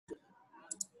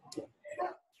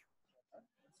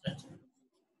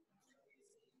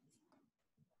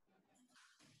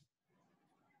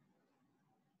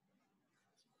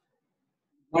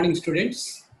Morning, students.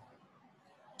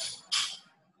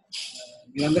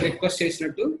 We are request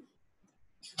చేసినట్టు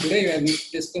today we are going to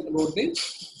discuss about the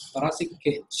thoracic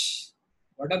cage.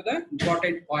 What are the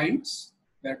important points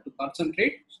we have to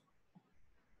concentrate,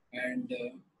 and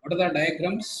what are the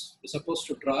diagrams we're supposed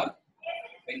to draw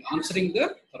while answering the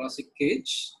thoracic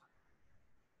cage?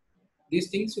 These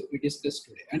things we discuss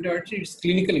today, and actually it's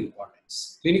clinical importance.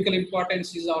 Clinical importance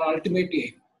is our ultimate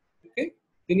aim. Okay,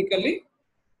 clinically,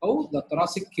 how the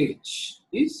thoracic cage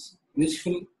is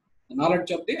useful. The knowledge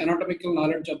of the anatomical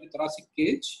knowledge of the thoracic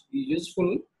cage is useful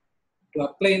to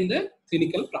apply in the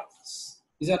clinical practice.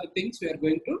 These are the things we are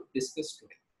going to discuss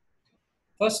today.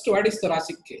 First, what is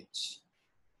thoracic cage?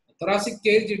 The thoracic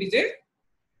cage, it is a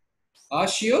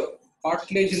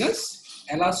osteocartilaginous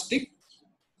elastic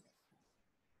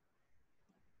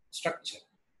structure,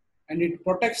 and it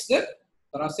protects the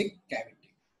thoracic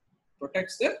cavity.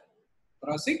 Protects the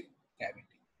thoracic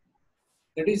cavity.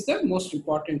 That is the most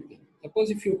important thing. Suppose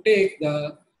if you take the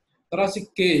thoracic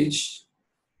cage,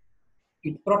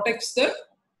 it protects the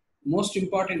most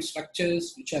important structures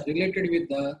which are related with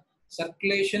the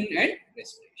circulation and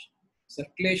respiration.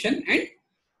 Circulation and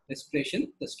respiration,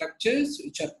 the structures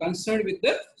which are concerned with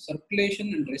the circulation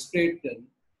and respiration,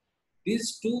 these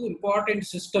two important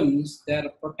systems, they are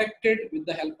protected with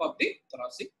the help of the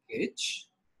thoracic cage.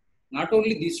 Not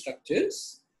only these structures,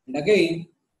 and again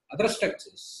other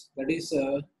structures, that is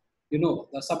the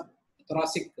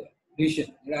subthoracic region,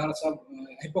 there are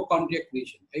hypochondriac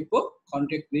region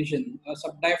or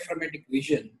subdiaphragmatic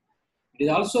region. It is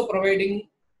also providing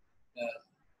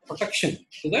protection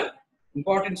to the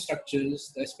important structures,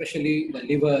 especially the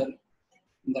liver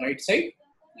on the right side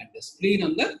and the spleen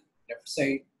on the left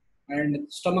side,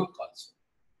 and stomach also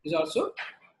is also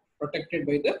protected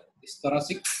by this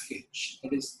thoracic cage.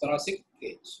 That is thoracic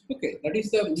cage. Okay, that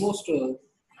is the most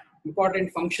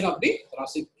important function of the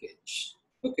thoracic cage.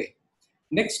 Okay,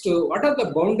 next, what are the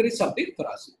boundaries of the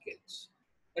thoracic cage?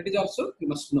 That is also you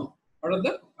must know. What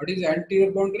is the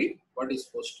anterior boundary? What is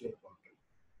posterior boundary?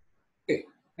 Okay,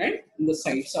 and in the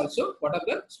sides also, what are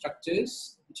the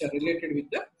structures which are related with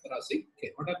the thoracic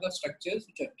cage? What are the structures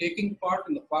which are taking part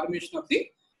in the formation of the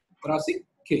thoracic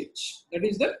cage? That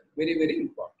is the very, very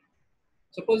important.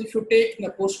 Suppose if you take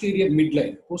the posterior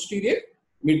midline,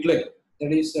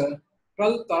 that is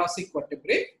 12 thoracic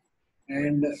vertebrae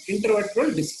and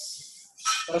intervertebral discs.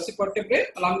 Thoracic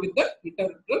vertebrae along with the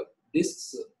intervertebral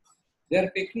discs, they are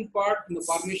taking part in the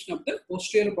formation of the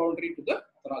posterior boundary to the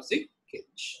thoracic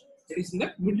cage. It is in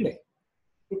the midline.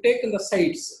 You take in the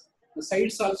sides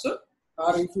also,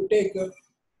 or if you take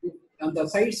on the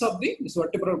sides of this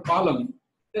vertebral column,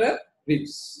 there are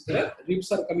ribs.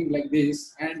 Ribs are coming like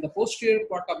this, and the posterior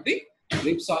part of the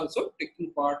ribs also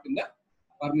taking part in the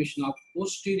formation of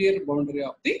posterior boundary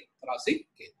of the thoracic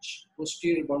cage.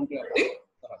 Posterior boundary of the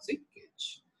thoracic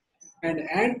cage. And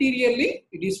anteriorly,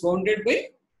 it is bounded by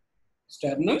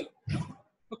sternum.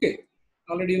 Okay,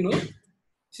 already you know.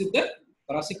 This is the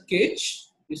thoracic cage.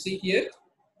 You see here.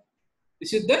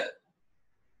 This is the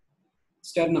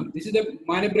sternum. This is the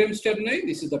manubrium sterni.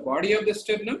 This is the body of the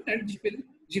sternum and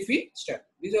jiffy sternum.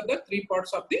 These are the three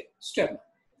parts of the sternum.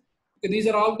 Okay, these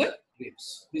are all the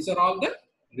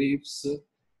ribs.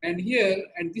 And here,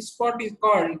 and this part is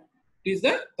called, it is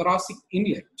the thoracic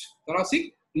inlet.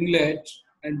 Thoracic inlet,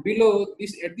 and below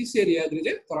this, at this area, there is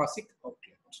a thoracic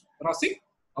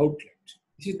outlet.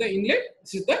 This is the inlet.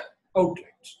 This is the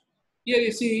outlet. Here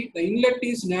you see the inlet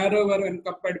is narrower when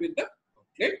compared with the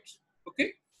outlet.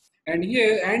 Okay. And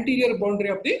here, anterior boundary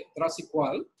of the thoracic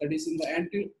wall, that is in the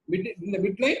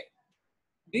midline,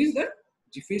 this is the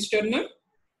jiffy sternum,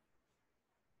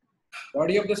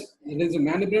 body of the, there is a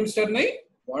manubrium sterni,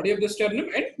 body of the sternum,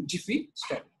 and jiffy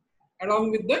sternum,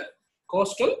 along with the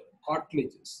costal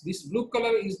cartilages. This blue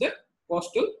color is the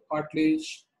costal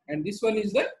cartilage, and this one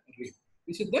is the rib.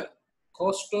 This is the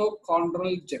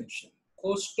costochondral junction.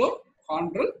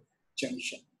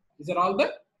 These are all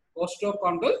the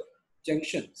costochondral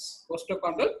junctions.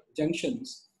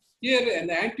 Here in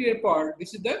the anterior part,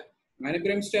 this is the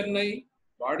manubrium sterni,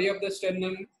 body of the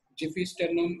sternum, jiffy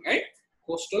sternum, and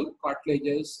costal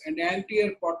cartilages, and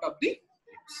anterior part of the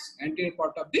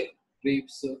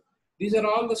ribs. These are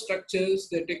all the structures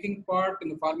that are taking part in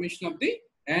the formation of the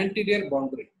anterior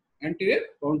boundary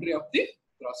of the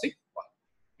thoracic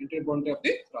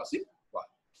wall.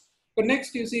 So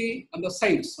next you see on the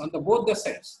sides, both the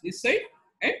sides, this side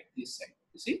and this side.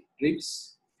 You see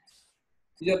ribs.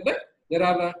 There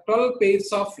are 12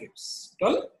 pairs of ribs.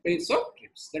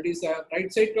 That is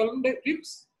right side 12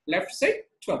 ribs, left side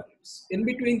 12 ribs. In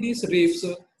between these ribs,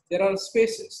 there are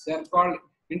spaces. They are called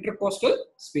intercostal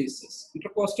spaces.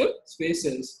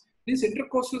 These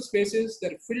intercostal spaces, they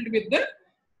are filled with the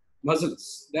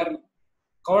muscles. They are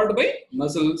covered by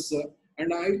muscles,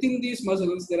 and I think these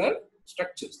muscles, there are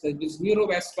structures. There is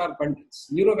neurovascular bundles.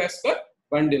 Neurovascular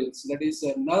bundles, that is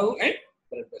nerve and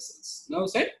blood vessels.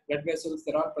 Nerves and blood vessels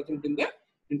that are present in the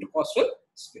intercostal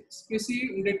space. We see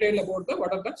in detail about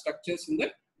what are the structures in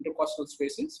the intercostal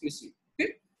spaces. We see.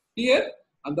 Okay, here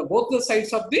on the both the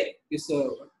sides of this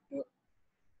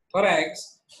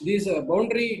thorax, this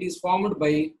boundary is formed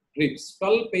by ribs,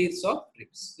 12 pairs of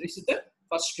ribs. This is the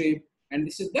first rib, and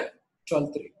this is the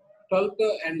 12th rib.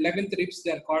 12th and 11th ribs,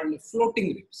 they are called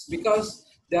floating ribs because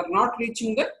they are not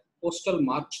reaching the costal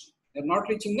margin. They are not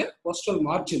reaching the costal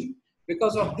margin.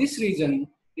 Because of this reason,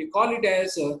 we call it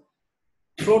as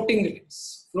floating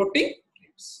ribs. Floating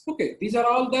ribs. Okay, these are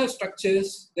all the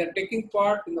structures that are taking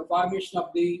part in the formation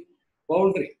of the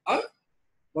boundary or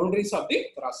boundaries of the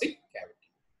thoracic cavity.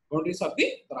 Boundaries of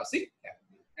the thoracic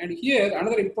cavity. And here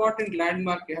another important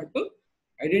landmark you have to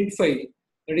identify,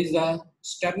 that is the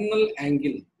sternal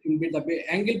angle. The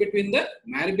angle between the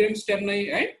manubrium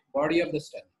sterni and body of the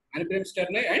sternum. Manubrium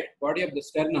sterni and body of the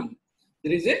sternum.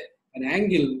 There is an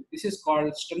angle. This is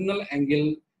called sternal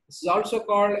angle. This is also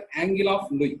called angle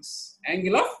of Lewis.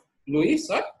 Angle of Lewis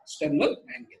or sternal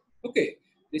angle. Okay.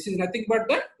 This is nothing but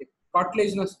the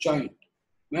cartilaginous joint.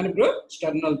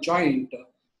 Manubrio-sternal joint.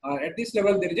 At this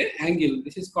level, there is an angle.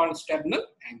 This is called sternal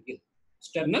angle.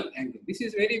 Sternal angle. This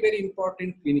is very, very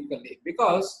important clinically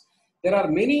because there are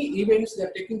many events that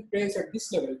are taking place at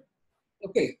this level.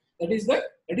 Okay, that is why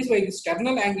the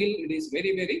sternal angle, it is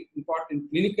very, very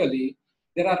important clinically.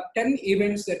 There are 10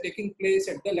 events that are taking place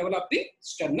at the level of the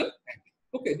sternal angle.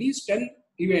 Okay, these 10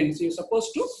 events you are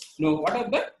supposed to know what are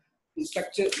the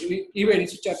structure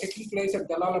events which are taking place at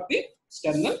the level of the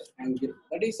sternal angle.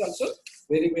 That is also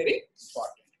very, very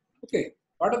important. Okay,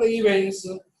 what are the events?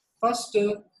 First,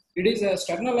 it is a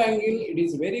sternal angle. It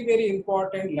is very, very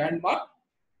important landmark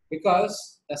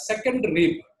because the second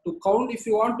rib, to count, if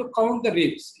you want to count the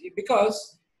ribs,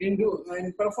 because in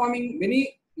performing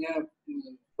many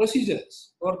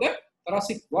procedures for the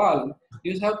thoracic wall,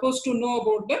 you are supposed to know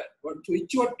about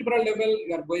which vertebral level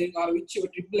you are going or which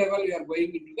vertebral level you are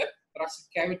going into the thoracic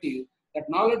cavity. That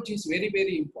knowledge is very,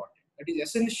 very important. That is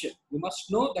essential. You must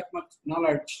know that much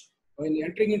knowledge while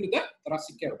entering into the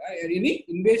thoracic cavity. Any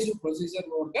invasive procedure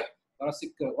over the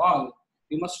thoracic wall,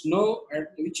 you must know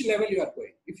at which level you are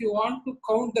going. If you want to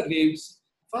count the ribs,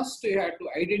 first you have to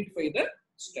identify the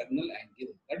sternal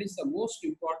angle. That is the most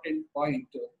important point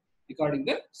regarding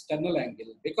the sternal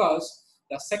angle because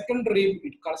the second rib,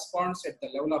 it corresponds at the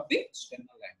level of the sternal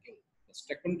angle. The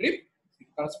second rib, it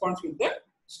corresponds with the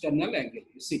sternal angle.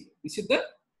 You see, this is the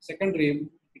second rib,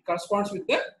 it corresponds with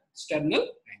the sternal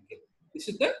angle. This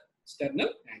is the sternal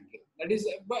angle. That is,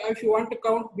 if you want to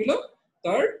count below,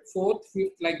 third, fourth,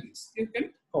 fifth, like this, you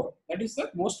can count. That is the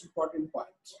most important point.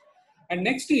 And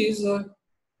next is,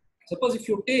 suppose if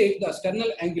you take the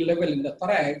sternal angle level in the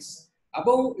thorax,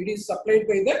 above it is supplied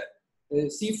by the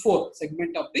C4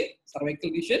 segment of the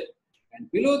cervical region,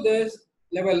 and below this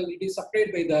level it is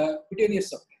supplied by the cutaneous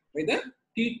supply, by the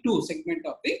T2 segment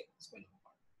of the spinal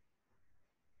cord.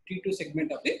 T2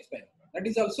 segment of the spinal cord. That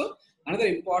is also another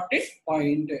important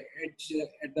point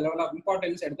at the level of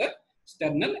importance at the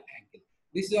sternal angle.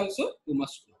 This is also you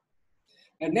must know.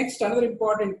 And next, another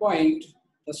important point,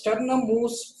 the sternum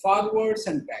moves forwards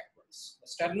and backwards. The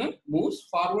sternum moves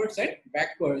forwards and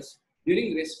backwards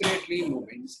during respiratory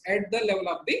movements at the level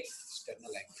of the sternal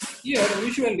angle. Here,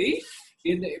 usually,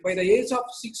 by the age of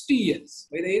 60 years,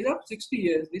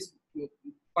 this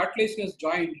cartilaginous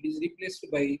joint is replaced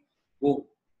by bone.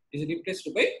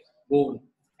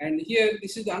 And here,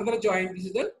 this is another joint. This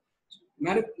is the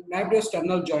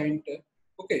manubriosternal joint.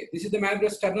 Okay, this is the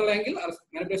manubriosternal angle or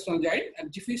manubriosternal joint,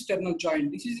 and Giffey-sternal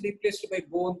joint. This is replaced by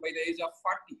bone by the age of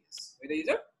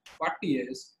 40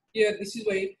 years. Here, this is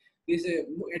why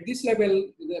at this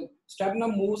level, the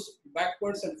sternum moves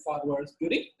backwards and forwards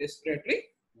during respiratory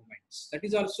movements. That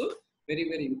is also very,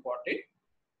 very important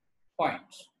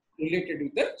point related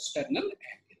with the sternal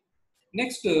angle.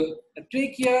 Next, the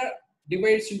trachea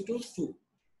divides into two.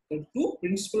 The two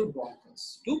principal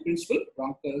bronchus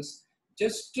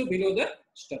just below the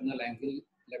sternal angle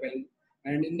level.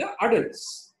 And in the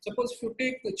adults, suppose if you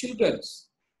take the children's,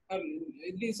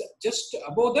 it is just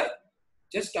above the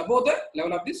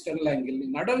level of the sternal angle.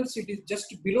 In adults, it is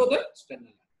just below the sternal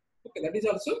angle. Okay, that is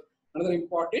also another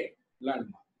important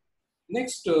landmark.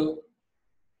 Next, the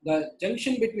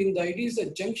junction between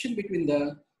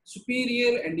the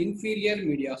superior and inferior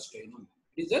mediastinum.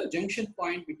 It is a junction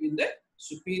point between the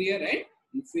superior and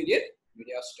inferior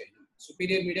mediastinum.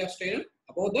 Superior mediastinum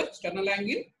above the sternal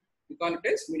angle, we call it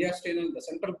as mediastinal, the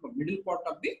central middle part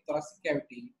of the thoracic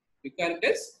cavity, we call it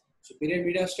as superior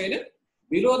mediastinum.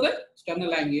 Below the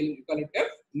sternal angle, we call it as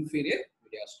inferior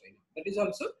mediastinum. That is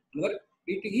also another.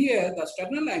 Here, the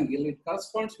sternal angle, it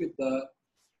corresponds with the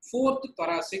fourth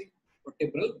thoracic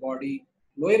vertebral body,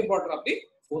 lower border of the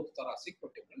fourth thoracic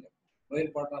vertebral level, lower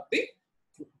border of the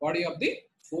body of the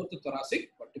fourth thoracic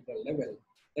vertebral level.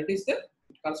 That is the,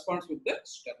 it corresponds with the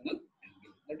sternal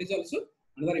angle. That is also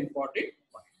another important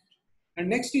point. And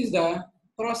next is the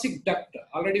thoracic duct.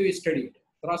 Already we studied.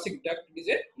 Thoracic duct is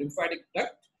a lymphatic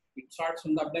duct. It starts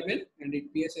from the abdomen and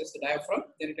it pierces the diaphragm.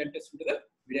 Then it enters into the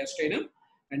mediastinum.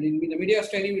 And in the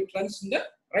mediastinum, it runs in the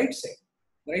right side.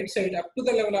 The right side up to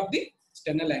the level of the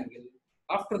sternal angle.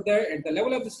 After that, at the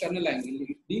level of the sternal angle,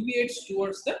 it deviates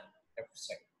towards the left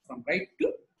side. From right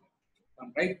to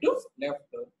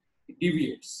left, it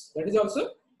deviates. That is also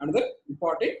another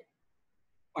important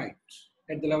point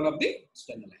at the level of the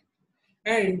sternal angle.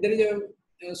 And there is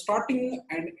a starting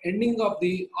and ending of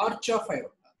the arch of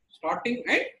aorta. Starting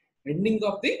and ending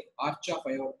of the arch of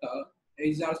aorta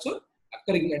is also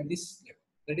occurring at this level.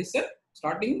 That is the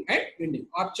starting and ending.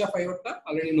 Arch of aorta,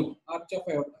 already know. Arch of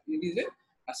aorta. It is a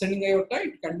ascending aorta.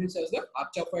 It continues as the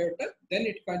arch of aorta. Then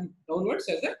it comes downwards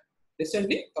as a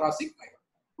descending thoracic aorta.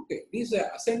 Okay. This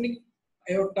ascending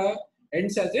aorta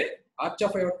ends as a arch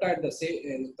of aorta at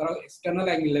the external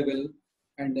angle level,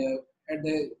 and at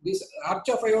this arch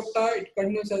of aorta, it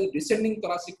continues as a descending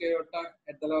thoracic aorta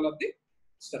at the level of the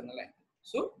sternal angle.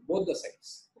 So both the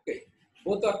sides. Okay.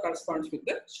 Both are corresponds with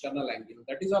the sternal angle.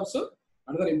 That is also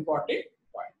another important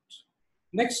point.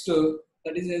 Next,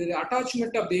 that is the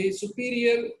attachment of the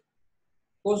superior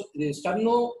the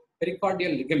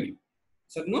sternopericardial ligament.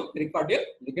 Sternopericardial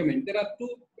ligament. There are two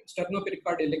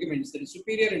sternopericardial ligaments, that is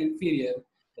superior and inferior.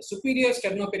 The superior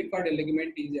sternopericardial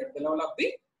ligament is at the level of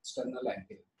the sternal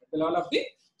angle. At the level of the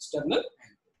sternal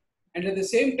angle. And at the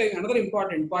same time, another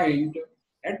important point,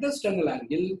 at the sternal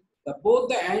angle, both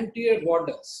the anterior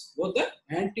borders of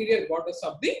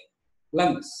the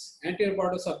lungs,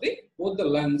 both the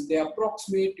lungs, they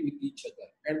approximate with each other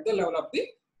at the level of the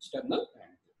sternal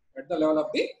angle. At the level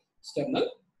of the sternal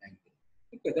angle.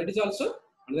 Okay, that is also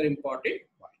another important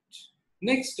point.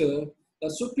 Next, the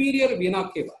superior vena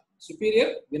cava.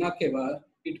 Superior vena cava,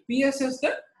 it pierces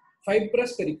the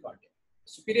fibrous pericardium.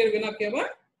 Superior vena cava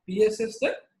pierces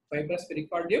the fibrous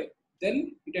pericardium.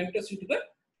 Then it enters into the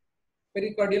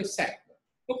pericardial sac.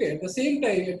 Okay, at the same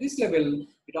time, at this level,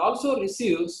 it also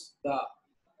receives the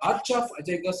arch of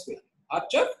azagus vein.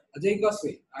 Arch of azagus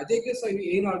vein. Azagus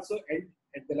vein also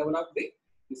at the level of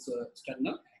this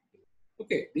sternal angle.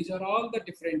 Okay, these are all the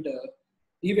different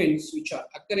events which are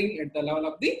occurring at the level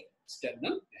of the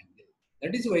sternal angle.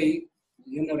 That is why,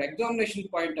 in our examination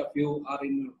point of view or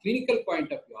in clinical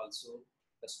point of view also,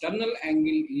 the sternal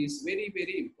angle is very,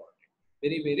 very important.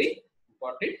 Very, very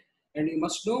important. And you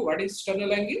must know what is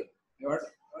sternal angle. What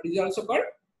is also called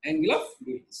angle of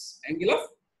Lewis. Angle of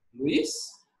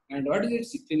Lewis, and what is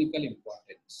its clinical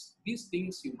importance. These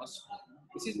things you must know.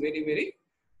 This is very, very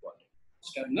important.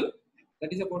 Sternal.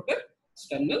 That is about the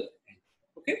sternal angle.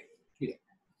 Okay. Here.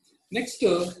 Next,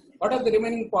 what are the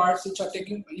remaining parts which are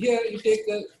taking? Here you take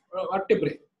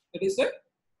vertebrae. That is the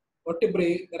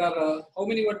vertebrae. There are how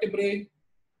many vertebrae?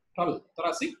 12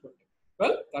 thoracic vertebrae.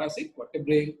 12 thoracic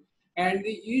vertebrae. And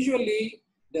usually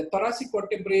the thoracic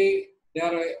vertebrae, they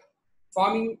are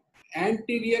forming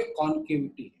anterior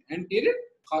concavity, anterior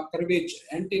curvature,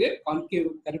 anterior concave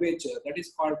curvature. That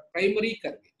is called primary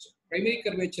curvature. Primary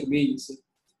curvature means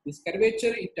this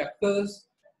curvature, it occurs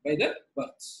by the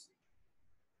birth.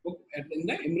 In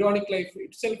the embryonic life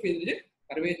itself is a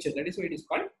curvature. That is why it is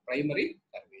called primary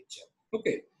curvature.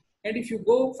 Okay. And if you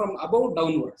go from above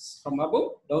downwards, from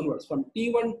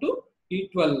T1 to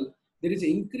T12, there is an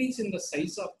increase in the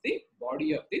size of the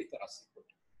body of the thoracic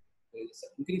vertebra. There is an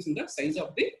increase in the size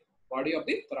of the body of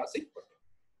the thoracic vertebra.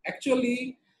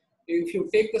 Actually, if you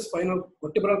take the spinal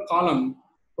vertebral column,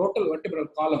 total vertebral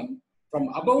column, from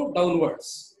above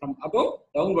downwards,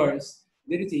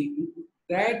 there is a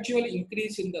gradual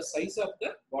increase in the size of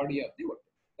the body of the vertebra.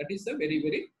 That is a very,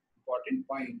 very important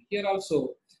point. Here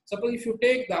also, suppose if you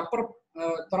take the upper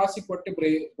thoracic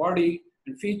vertebrae body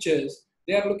and features,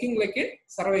 they are looking like a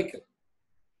cervical.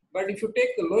 But if you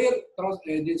take the lower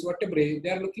these vertebrae, they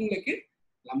are looking like a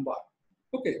lumbar.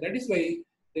 Okay, that is why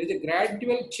there is a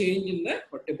gradual change in the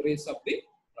vertebrae of the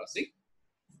thoracic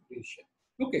region.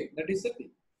 Okay, that is the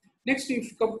thing. Next,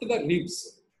 if you come to the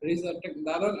ribs, there is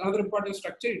another important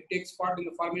structure. It takes part in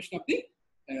the formation of the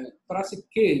thoracic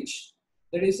cage.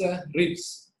 That is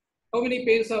ribs. How many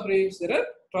pairs of ribs? There are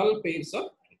 12 pairs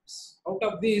of ribs. Out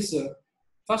of these,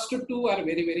 First two are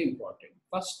very, very important.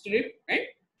 First rib and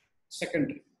second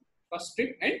rib. First rib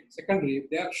and second rib,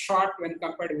 they are short when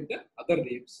compared with the other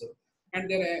ribs, and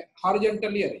they are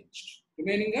horizontally arranged.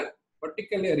 Remaining are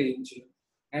vertically arranged.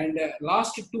 And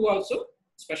last two also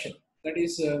special. That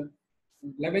is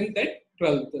 11th and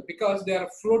 12th, because they are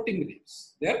floating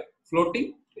ribs. They are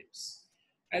floating ribs.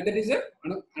 And that is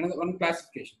another one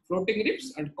classification. Floating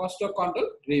ribs and costochondral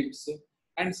ribs.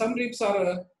 And some ribs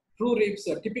are true ribs,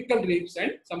 typical ribs,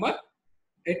 and some are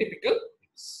atypical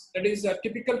ribs. That is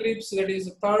typical ribs, that is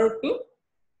third to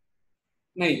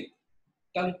ninth.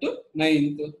 Third to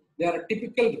ninth. They are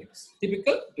typical ribs,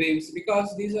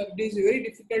 because these are very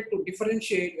difficult to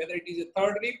differentiate whether it is a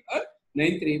third rib or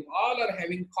ninth rib. All are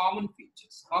having common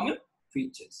features.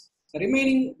 The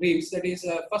remaining ribs, that is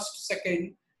first,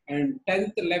 second, and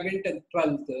 10th, 11th, and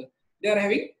 12th, they are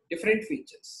having different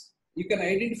features. You can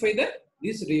identify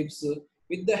these ribs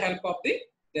with the help of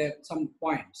some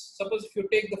points. Suppose if you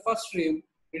take the first rib,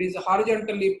 it is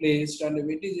horizontally placed and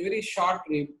it is a very short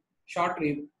rib.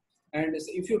 And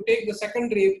if you take the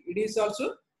second rib, it is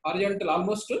also horizontal,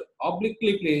 almost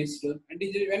obliquely placed, and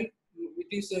when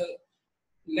it is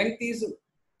length is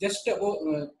just about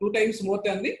 2 times more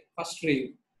than the first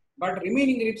rib. But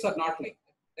remaining ribs are not like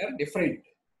that. They are different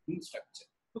in structure.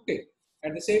 Okay.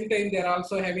 At the same time, they are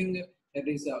also having, there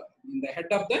is in the head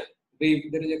of the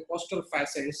rib, there is a costal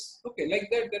facets. Okay, like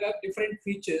that, there are different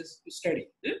features to study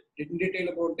in detail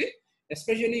about it.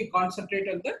 Especially concentrate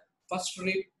on the first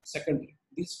rib, second rib.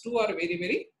 These two are very,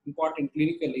 very important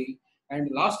clinically.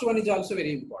 And last one is also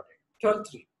very important.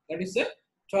 12th rib. That is the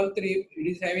 12th rib. It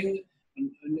is having,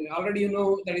 already you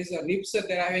know, that is a ribs that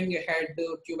they are having a head,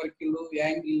 tubercle,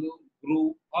 angle,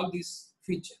 groove, all these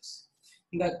features.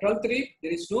 In the 12th rib,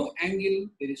 there is no angle,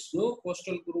 there is no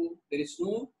costal groove, there is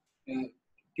no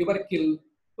tubercle.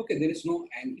 Okay, there is no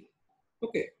angle.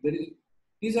 Okay,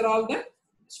 these are all the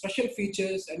special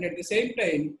features, and at the same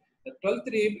time, the 12th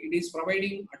rib, it is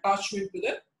providing attachment to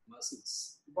the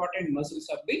muscles, important muscles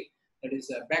of that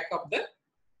is back of the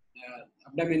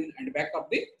abdomen and back of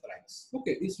the thorax.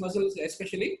 Okay, these muscles,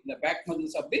 especially the back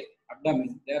muscles of the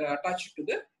abdomen, they are attached to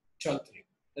the 12th rib.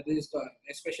 That is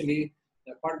especially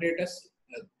the quadratus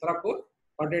thoraco,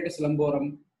 quadratus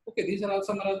lumborum. Okay, these are all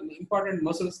some important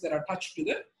muscles that are attached to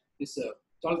this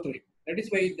 12th rib. That is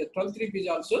why the 12th rib is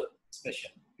also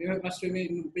special. You must be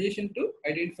in position to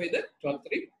identify the 12th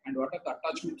rib and what are the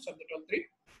attachments of the 12th rib.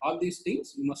 All these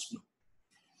things you must know.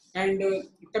 And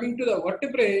coming to the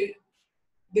vertebrae,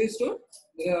 the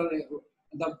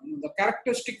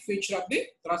characteristic feature of the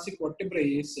thoracic vertebrae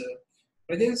is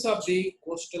presence of the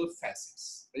costal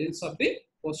facets. Presence of the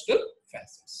costal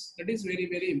facets. That is very,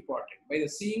 very important. By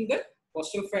seeing the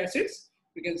costal facets,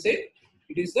 we can say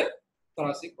it is the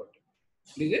thoracic vertebrae.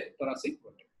 It is a thoracic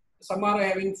vertebrae. Some are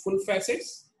having full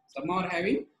facets, some are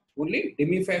having only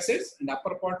demi-facets, and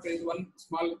upper part there is one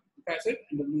small facet,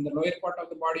 and in the lower part of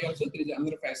the body also there is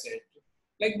another facet.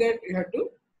 Like that, you have to,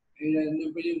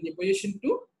 in the position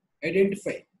to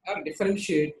identify or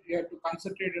differentiate, you have to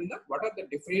concentrate on what are the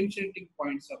differentiating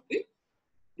points of the,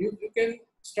 you can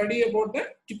study about the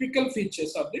typical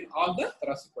features of all the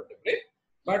thoracic vertebrae,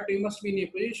 but you must be in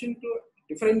a position to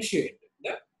differentiate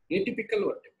the atypical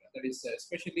vertebrae, that is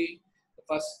especially the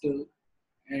first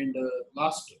and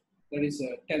last, that is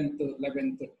 10th,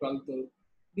 11th, 12th.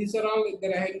 These are all,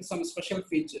 they are having some special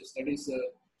features. That is,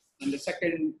 and the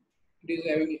second, it is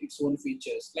having its own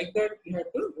features. Like that, you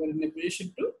have to, you are in a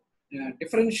position to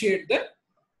differentiate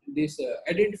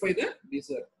identify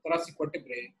these thoracic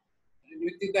vertebrae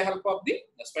with the help of the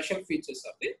special features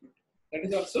of the vertebrae. That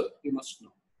is also you must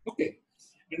know. Okay.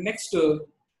 And next,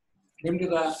 come to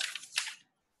the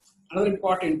another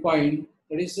important point.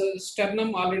 That is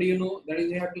sternum. Already you know, that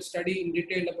is you have to study in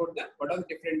detail about what are the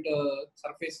different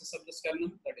surfaces of the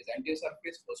sternum. That is anterior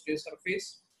surface, posterior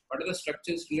surface. What are the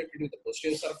structures related to the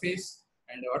posterior surface,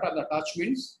 and what are the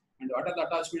attachments, and what are the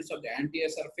attachments of the anterior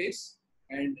surface,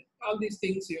 and all these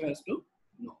things you have to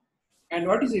know. And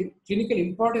what is the clinical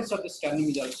importance of the sternum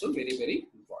is also very, very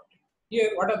important.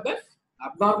 Here, what are the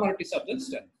abnormalities of the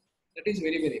sternum? That is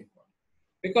very, very important,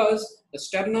 because the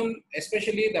sternum,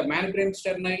 especially the malbrem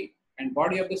sterni and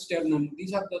body of the sternum,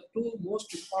 these are the two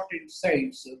most important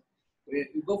sites where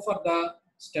you go for the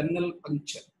sternal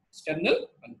puncture. Sternal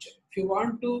puncture. If you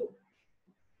want to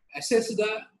assess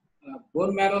the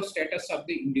bone marrow status of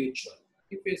the individual,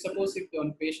 if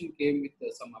one patient came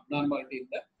with some abnormality in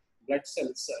the blood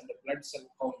cells and the blood cell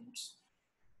counts,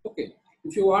 okay,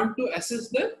 if you want to assess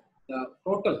the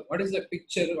total, what is the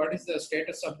picture, what is the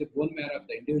status of the bone marrow of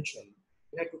the individual,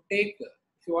 you have to take,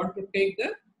 if you want to take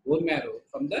the bone marrow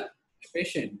from the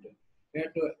patient, you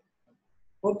have to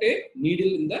put a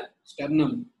needle in the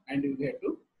sternum and you have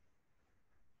to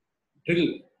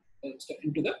drill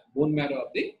into the bone marrow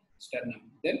of the sternum.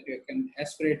 Then you can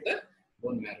aspirate the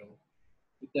bone marrow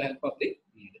with the help of the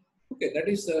needle. Okay,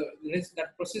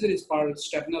 that procedure is called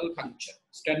sternal puncture.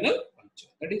 Sternal puncture.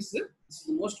 This is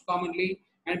the most commonly,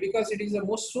 and because it is the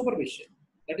most superficial,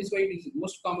 that is why it is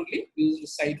most commonly used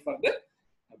site for the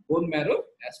bone marrow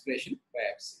aspiration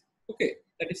biopsy. Okay,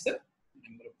 that is the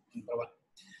number one.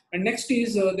 And next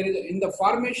is there is in the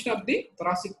formation of the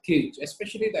thoracic cage,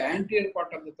 especially the anterior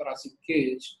part of the thoracic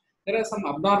cage, there are some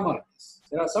abnormalities.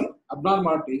 That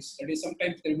is,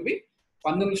 sometimes there will be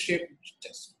funnel shaped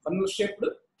chest. Funnel shaped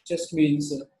chest means,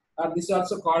 this is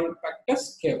also called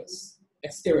pectus cavus,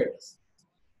 excavators.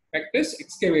 Pectus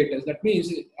excavators. That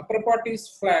means upper part is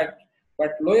flat,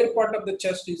 but lower part of the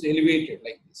chest is elevated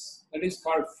like this. That is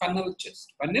called funnel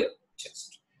chest. Funnel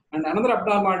chest. And another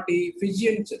abnormality,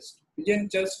 Phrygian chest. Phrygian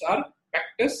chest or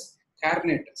pectus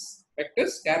carinatus.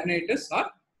 Pectus carinatus or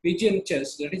Phrygian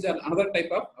chest. That is another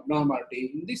type of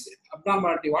abnormality. In this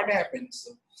abnormality, what happens?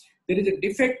 There is a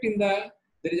defect in there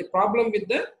is a problem with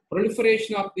the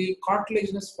proliferation of the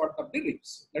cartilaginous part of the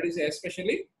ribs. That is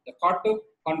especially the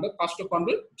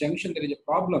costochondral junction. There is a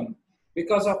problem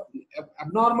because of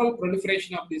abnormal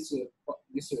proliferation of this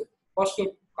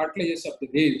costal cartilages of the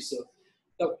ribs.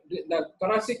 The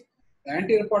thoracic, the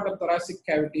anterior part of thoracic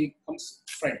cavity comes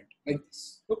front like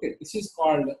this. Okay, this is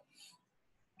called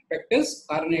pectus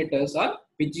carinatus or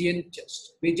Phrygian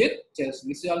chest. Phrygian chest.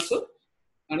 This is also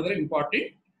another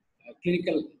important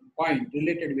clinical point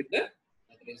related with the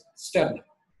sternum.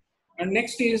 And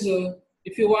next is,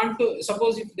 if you want to,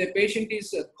 suppose if the patient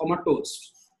is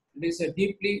comatose, it is a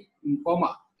deeply in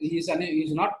coma, he is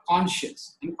not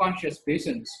conscious, unconscious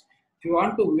patients. If you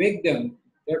want to wake them,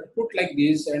 you have to put like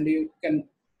this, and you can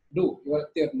do with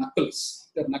your knuckles.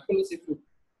 Your knuckles, if you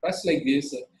press like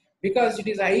this, because it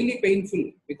is highly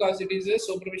painful, because it is a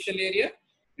superficial area,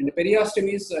 and the periosteum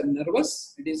is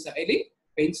nervous, it is highly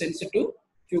pain sensitive.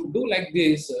 If you do like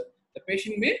this, the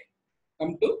patient may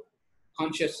come to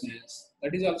consciousness.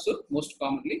 That is also most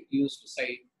commonly used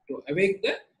site to awake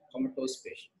the comatose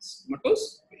patients.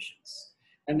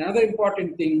 And another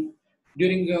important thing,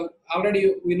 during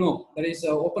already we know there is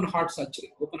open heart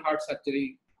surgery.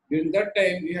 During that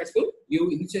time, you have to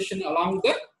give incision along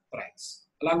the thorax,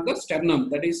 along the sternum.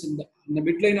 That is in the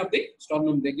midline of the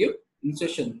sternum. They give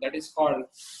incision. That is called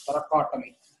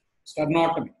thoracotomy.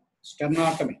 Sternotomy.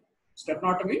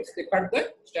 Sternotomy means they cut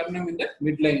the sternum in the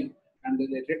midline and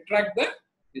they retract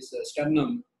this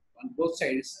sternum on both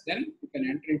sides. Then you can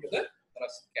enter into the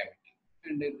thoracic cavity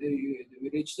and we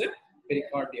reach the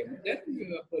pericardium. Then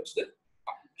you approach the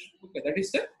heart. Okay, that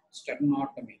is the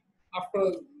sternotomy.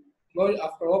 After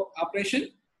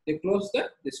operation, they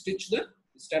stitch the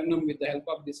sternum with the help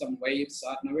of some wires,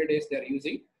 or nowadays they are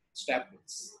using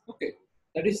staples. Okay,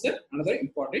 that is another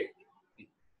important thing.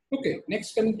 Okay,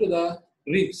 next coming to the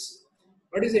ribs.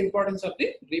 What is the importance of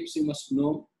the ribs? You must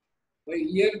know.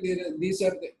 Here, they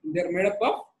are made up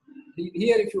of.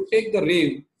 Here, if you take the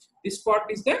rib, this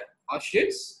part is the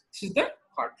osseous. This is the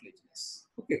cartilaginous.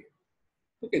 Okay.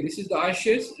 This is the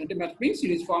osseous, and that means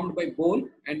it is formed by bone,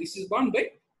 and this is formed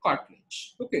by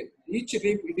cartilage. Okay. Each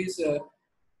rib it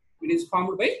is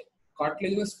formed by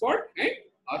cartilaginous part and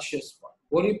osseous part,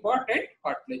 bony part and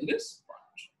cartilaginous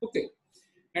part. Okay.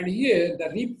 And here, the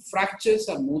rib fractures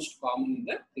are most common in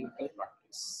the clinical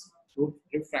practice.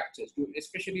 Rib fractures,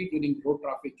 especially during road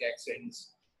traffic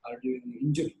accidents or during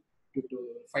injury due to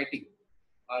fighting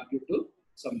or due to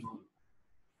some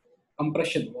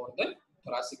compression over the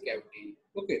thoracic cavity.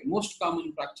 Okay, most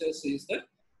common fractures is the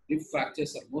rib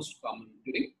fractures are most common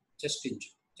during chest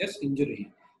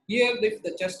injury. Here, if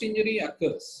the chest injury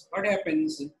occurs, what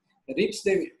happens? The ribs,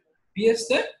 they pierce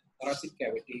the thoracic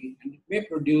cavity and it may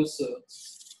produce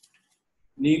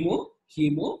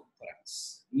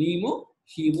pneumohemothorax.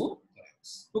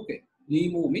 Okay,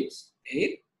 pneumo means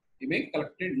air. It may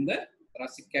collected in the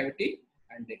thoracic cavity,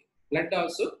 and blood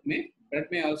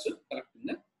may also collect in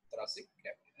the thoracic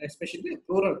cavity, especially the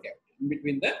pleural cavity, in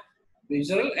between the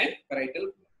visceral and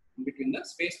parietal, in between the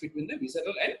space between the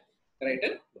visceral and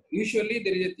parietal. Usually,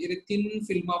 there is a thin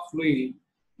film of fluid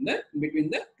in between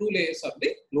the two layers of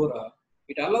the pleura.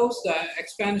 It allows the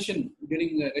expansion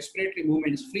during the respiratory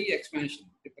movements, free expansion.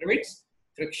 It prevents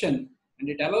friction and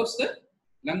it allows the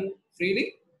lung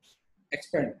freely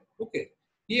expand. Okay.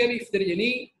 Here, if there is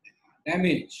any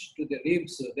damage to the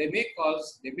ribs, they may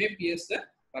pierce the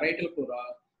parietal pleura,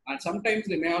 and sometimes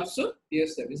they may also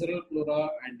pierce the visceral pleura,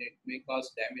 and it may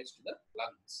cause damage to the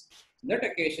lungs. On that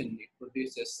occasion, it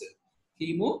produces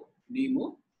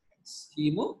pneumothorax.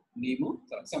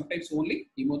 Sometimes only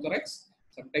hemothorax,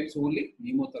 sometimes only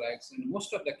pneumothorax, and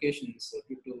most of the occasions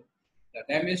due to the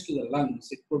damage to the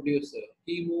lungs, it produces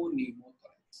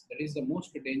pneumothorax. That is the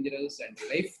most dangerous and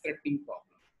life-threatening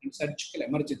problem and surgical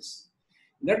emergency.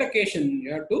 In that occasion,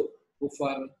 you have to go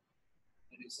for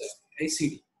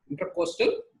ICD,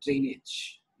 intercostal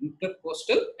drainage.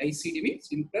 Intercostal ICD means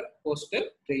intercostal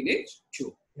drainage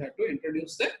tube. You have to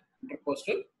introduce the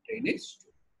intercostal drainage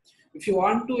tube. If you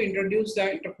want to introduce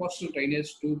the intercostal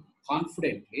drainage tube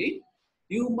confidently,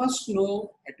 you must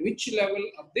know at which level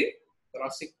of the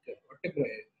thoracic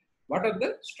vertebrae, what are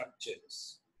the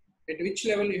structures. At which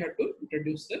level you have to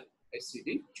introduce the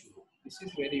ICD tube. This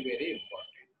is very, very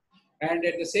important. And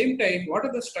at the same time, what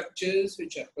are the structures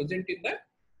which are present in the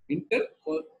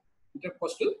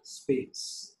intercostal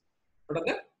space? What are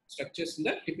the structures in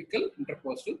the typical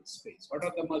intercostal space? What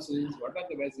are the muscles? What are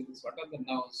the vessels? What are the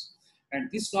nerves? And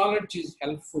this knowledge is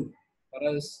helpful for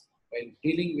us while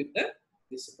dealing with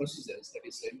these procedures, that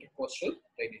is intercostal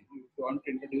drainage. If you want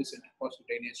to introduce intercostal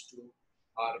drainage tube,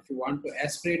 or if you want to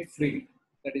aspirate fluid,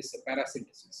 that is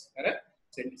paracentesis.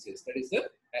 Paracentesis, that is the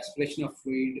aspiration of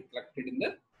fluid collected in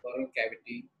the oral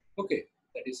cavity. Okay,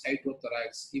 that is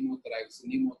hydrothorax, hemothorax,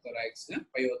 pneumothorax,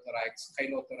 pyothorax,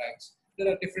 chylothorax. There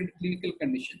are different clinical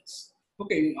conditions.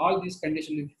 Okay, all these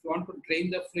conditions, if you want to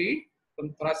drain the fluid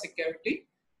from thoracic cavity,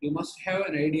 you must have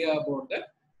an idea about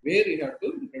where you have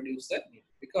to introduce the needle,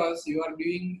 because you are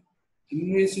doing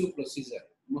invasive procedure.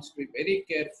 You must be very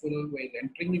careful while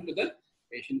entering into the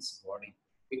patient's body,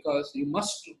 because you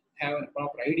must have a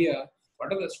proper idea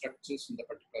what are the structures in the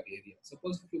particular area.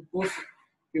 Suppose if you put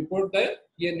the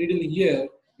needle here,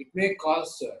 it may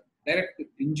cause direct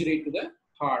injury to the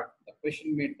heart. The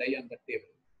patient may die on the table.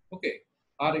 Okay,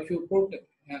 or if you put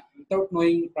without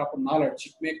knowing proper knowledge,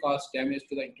 it may cause damage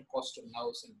to the intercostal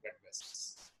nerves and blood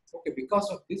vessels. Okay, because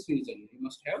of this reason, you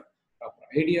must have proper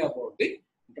idea about the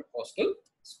intercostal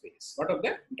space. What are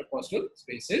the intercostal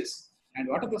spaces and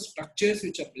what are the structures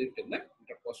which are present in the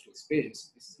intercostal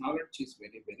space? This knowledge is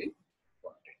very, very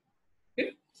important.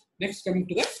 Okay, next coming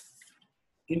to the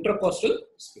intercostal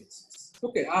spaces.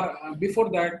 Okay, before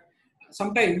that,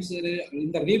 sometimes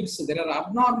in the ribs there are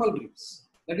abnormal ribs.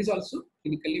 That is also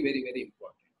clinically very, very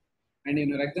important. And in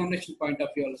your examination point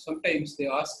of view, sometimes they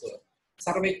ask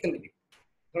cervical rib.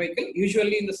 Cervical,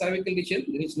 usually in the cervical region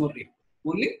there is no rib.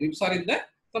 Only ribs are in the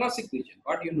thoracic region.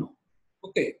 What you know?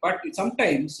 Okay, but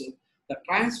sometimes the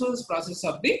transverse process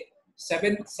of the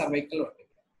seventh cervical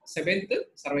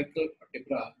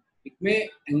vertebra, it may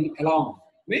elong,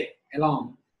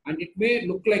 and it may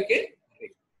look like a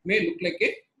rib.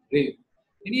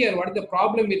 In here, what is the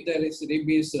problem with this rib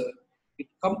is it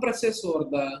compresses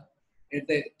over at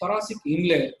the thoracic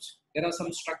inlet. There are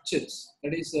some structures.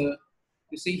 That is,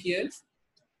 you see here.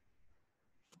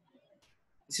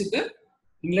 This is the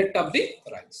inlet of the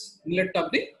thorax.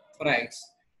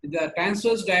 The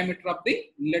transverse diameter of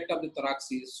the inlet of the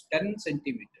thorax is 10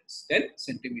 centimeters. 10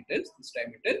 centimeters this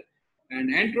diameter,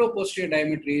 and anteroposterior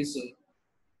diameter is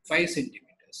 5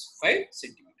 centimeters. 5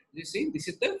 centimeters. You see, this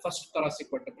is the first thoracic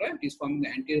vertebra. It is forming the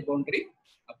anterior boundary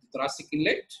of the thoracic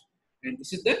inlet, and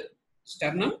this is the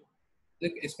sternum,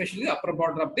 especially the upper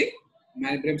border of the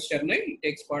mammary sternum. It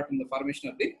takes part in the formation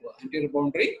of the anterior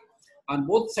boundary. On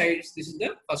both sides, this is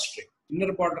the first rib,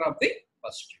 inner border of the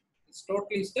first rib. This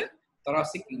totally is the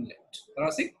thoracic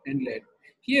inlet.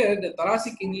 Here, the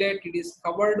thoracic inlet, it is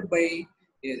covered by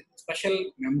a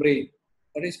special membrane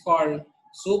that is called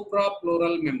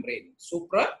suprapleural membrane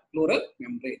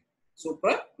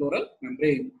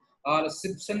or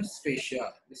Simpson's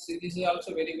fascia. This is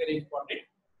also very, very important.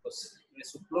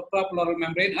 Suprapleural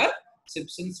membrane or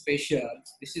Simpson's fascia.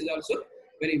 This is also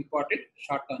very important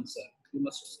short answer. You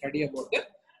must study about that.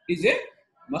 It is a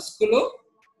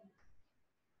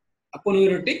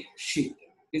musculo-aponeurotic sheath.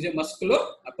 The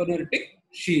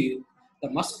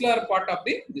muscular part of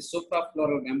the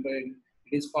suprapleural membrane,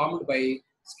 it is formed by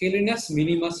scalenus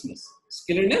minimus muscle.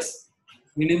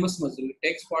 It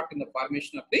takes part in the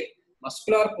formation of the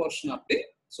muscular portion of the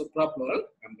suprapleural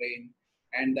membrane,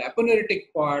 and the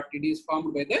aponeurotic part, it is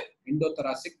formed by the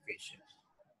endothoracic fascia.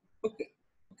 Okay.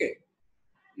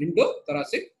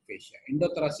 Endothoracic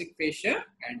fascia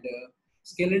and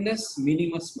scalenus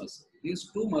minimus muscle. These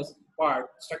two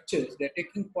structures, they are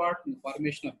taking part in the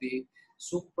formation of the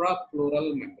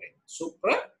suprapleural membrane.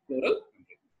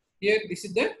 Here, this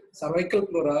is the cervical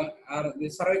pleura, or the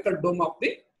cervical dome of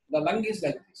the lung is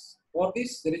like this. For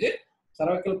this, there is a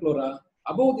cervical pleura.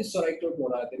 Above this cervical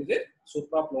pleura, there is a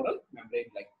suprapleural membrane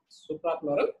like this.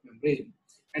 Suprapleural membrane.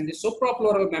 And the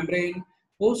suprapleural membrane,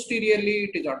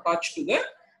 posteriorly, it is attached to the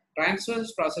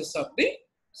transverse process of the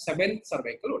seventh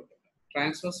cervical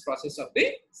vertebra.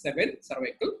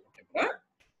 vertebra,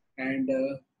 and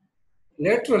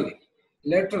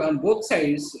lateral on both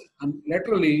sides, and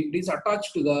laterally it is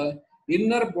attached to the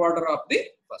inner border of the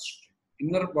first rib.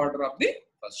 Inner border of the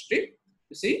first rib.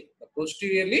 You see,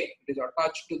 posteriorly it is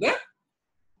attached to the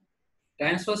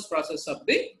transverse process of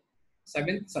the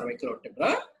 7th cervical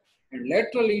vertebra, and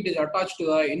laterally it is attached to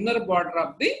the inner border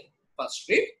of the first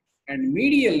rib, and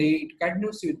medially it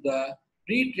continues with the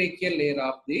pretracheal layer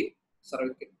of the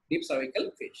deep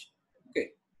cervical fascia. Okay,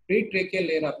 pretracheal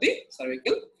layer of the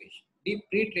cervical fascia, deep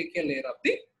pretracheal layer of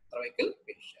the cervical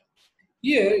fascia.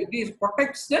 Here it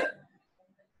protects the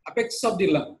apex of the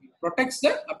lung. It protects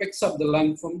the apex of the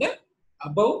lung from the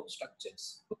above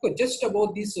structures. Okay, just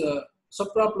above this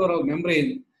suprapleural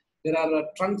membrane, there are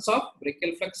trunks of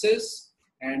brachial plexus,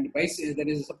 and there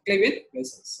is subclavian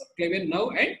vessels, subclavian nerve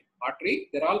and artery.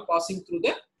 They're all passing through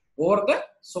over the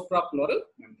suprapleural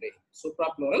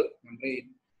membrane,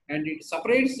 and it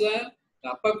separates the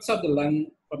apex of the lung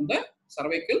from the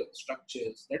cervical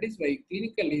structures. That is why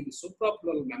clinically the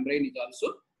suprapleural membrane is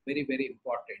also very, very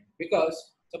important,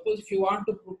 because suppose if you want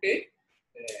to put a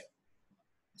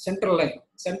central line,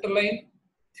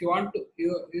 if you want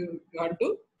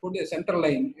to put a central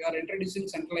line, you are introducing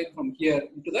central line from here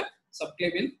into the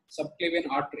subclavian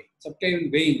artery,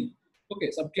 subclavian vein. Okay,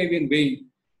 subclavian vein.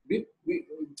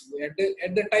 At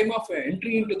the time of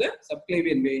entry into the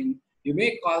subclavian vein, you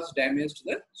may cause damage to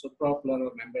the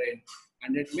suprapleural membrane,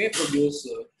 and it may produce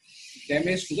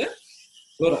damage to the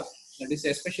pleura. That is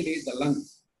especially the lung,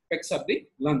 apex of the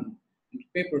lung. It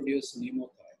may produce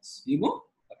pneumothorax.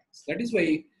 That is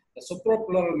why the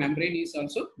suprapleural membrane is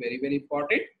also very, very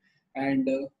important. And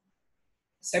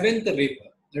 7th rib,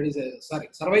 that is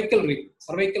cervical rib.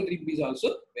 Cervical rib is also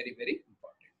very, very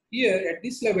important. Here at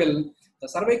this level, the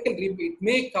cervical rib, it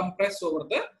may compress over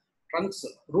the trunks,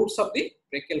 roots of the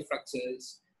brachial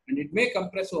plexus, and it may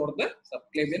compress over the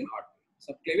subclavian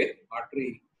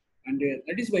artery. And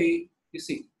that is why you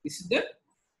see this is the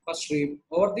first rib.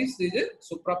 Over this is a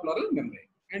suprapleural membrane,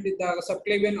 and the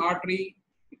subclavian artery,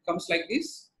 it comes like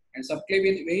this, and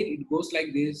subclavian vein, it goes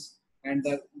like this, and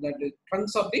the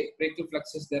trunks of the brachial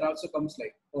plexus there also comes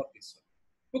like over this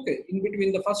one. Okay, in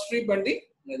between the first rib and the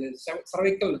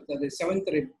cervical, the 7th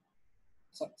rib,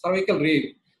 cervical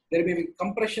rib, there may be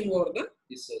compression over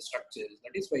these structures.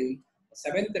 That is why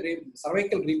the 7th rib,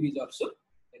 cervical rib is also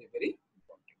very, very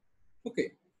important.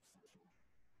 Okay,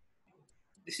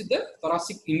 this is the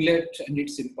thoracic inlet and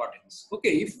its importance.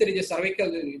 Okay, if there is a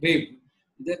cervical rib,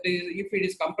 that is, if it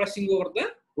is compressing over the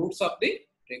roots of the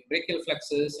brachial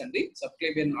plexus and the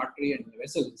subclavian artery and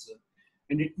vessels,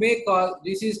 and it may cause,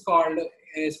 this is called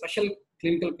a special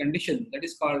clinical condition that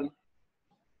is called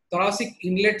thoracic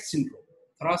inlet syndrome.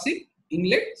 Thoracic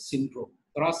inlet syndrome.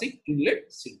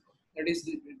 That is,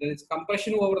 there is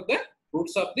compression over the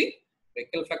roots of the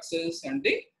brachial plexus and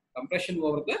the compression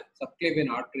over the subclavian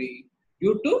artery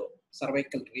due to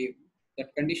cervical rib.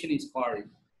 That condition is called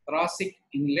thoracic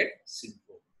inlet syndrome.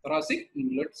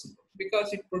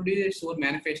 Because it produces more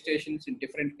manifestations in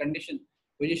different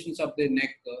positions of the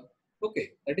neck.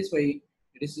 Okay, that is why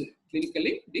it is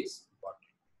clinically it is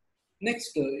important.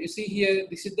 Next, you see here,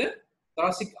 this is the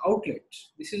thoracic outlet.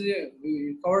 This is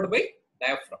covered by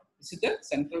diaphragm. This is the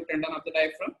central tendon of the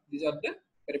diaphragm. These are the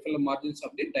peripheral margins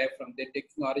of the diaphragm. They take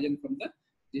origin from the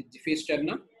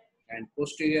diaphragm, and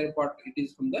posterior part it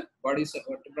is from the bodies,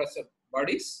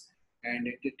 bodies, and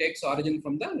it takes origin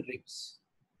from the ribs.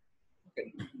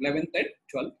 Okay, 11th and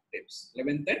 12th ribs.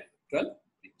 11th and 12th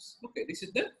ribs. Okay, this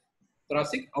is the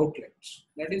thoracic outlet.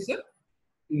 That is the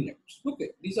inlet.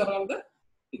 Okay, these are all the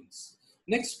things.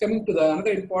 Next, coming to the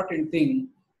another important thing,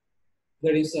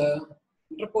 that is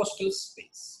intercostal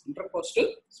space.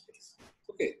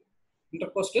 Okay,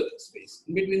 intercostal space.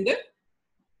 In between the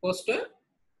costa,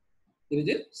 there is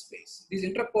a space. These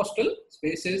intercostal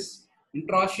spaces,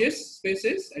 interosseous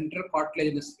spaces,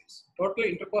 intercartilaginous space. Total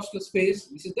intercostal space,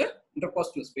 this is the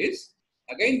intercostal space.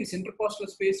 Again, this intercostal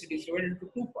space, it is divided into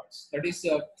two parts. That is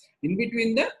in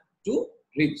between the two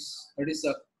ribs. That is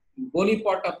the bony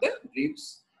part of the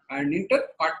ribs and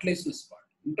intercartilaginous part,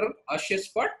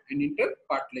 interosseous part and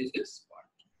intercartilaginous part.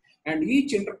 And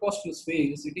each intercostal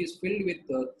space, it is filled with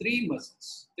three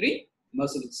muscles.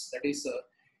 That is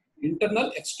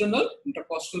internal, external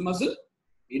intercostal muscle,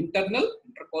 internal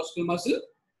intercostal muscle,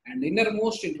 and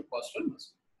innermost intercostal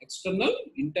muscle. External,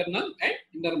 internal, and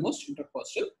innermost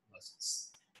intercostal muscles.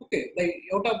 Okay,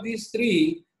 out of these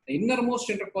three, the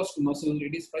innermost intercostal muscle,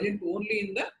 it is present only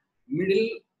in the middle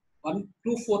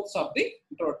 1/2/4 of the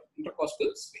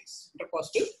intercostal space.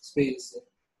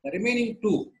 The remaining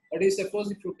two, that is,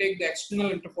 suppose if you take the external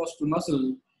intercostal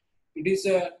muscle, it is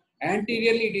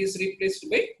anteriorly it is replaced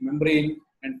by membrane,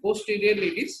 and posteriorly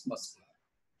it is muscular.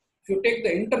 If you take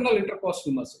the internal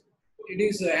intercostal muscle, it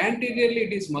is anteriorly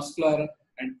it is muscular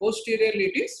and posteriorly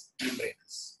it is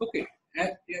membranous. Okay,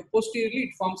 posteriorly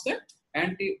it forms the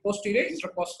posterior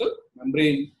intercostal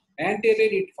membrane.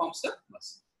 Anteriorly it forms the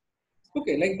muscle.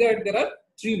 Okay, like that there are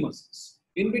three muscles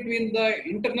in between the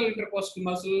internal intercostal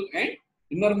muscle and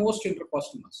innermost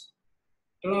intercostal muscle.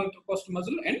 Internal intercostal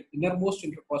muscle and innermost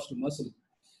intercostal muscle.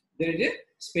 There is a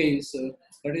space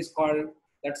that is called,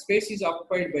 that space is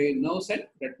occupied by nerves and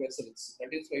blood vessels.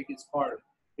 That is why it is called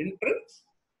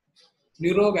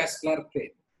neurovascular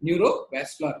plane.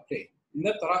 Neurovascular plane. In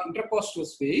the intercostal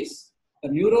space, the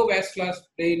neurovascular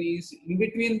plane is in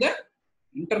between the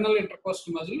internal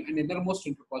intercostal muscle and innermost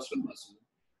intercostal muscle.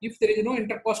 If there is no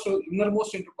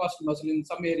innermost intercostal muscle in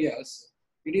some areas,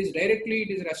 it is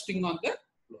resting on the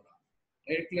pleura.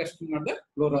 Directly resting on the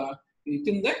pleura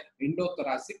within the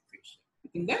endothoracic fascia.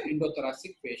 Within the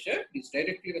endothoracic fascia, it is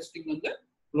directly resting on the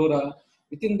pleura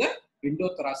within the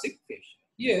endothoracic fascia.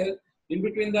 Here, in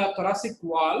between the thoracic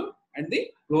wall and the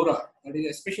pleura, that is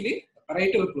especially the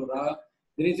parietal pleura,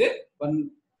 there is one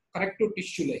connective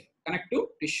tissue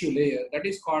layer that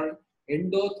is called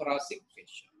endothoracic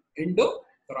fascia.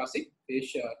 Endothoracic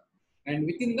fascia, and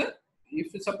within the,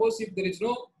 if there is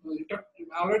no,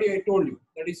 already I told you,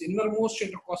 that is innermost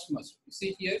intercostal muscle. You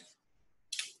see here,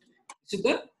 this is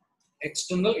the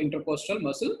external intercostal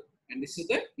muscle, and this is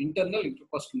the internal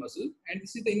intercostal muscle, and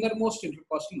this is the innermost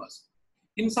intercostal muscle.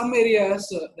 In some areas,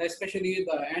 especially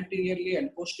the anteriorly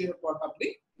and posterior part of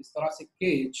the thoracic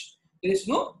cage, there is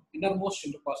no innermost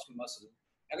intercostal muscle.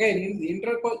 Again, in the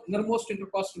innermost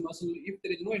intercostal muscle, if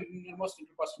there is no innermost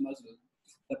intercostal muscle,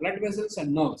 the blood vessels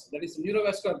and nerves, that is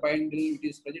neurovascular bindle, it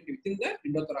is present within the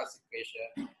endothoracic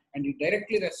fascia, and it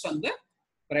directly rests on the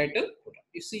parietal pleura.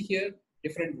 You see here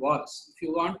different walls. If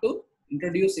you want to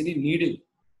introduce any needle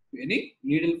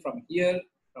from here,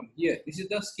 this is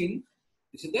the skin,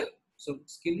 this is the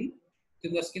skin.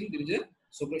 Within the skin there is a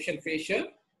superficial fascia.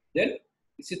 Then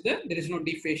this is there is no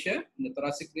deep fascia in the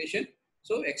thoracic region.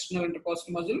 So external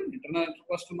intercostal muscle, internal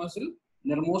intercostal muscle,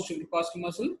 innermost intercostal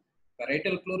muscle,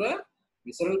 parietal pleura,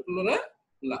 visceral pleura,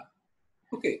 lung.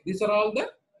 Okay, these are all the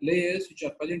layers which are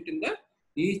present in the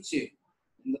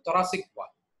thoracic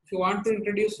wall. If you want to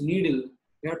introduce needle,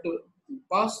 you have to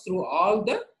pass through all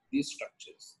these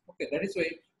structures. Okay, that is why,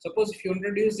 suppose if you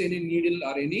introduce any needle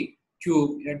or any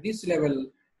tube at this level,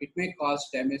 it may cause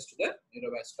damage to the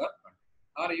neurovascular bundle.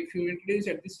 Or if you introduce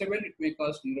at this level, it may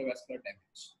cause neurovascular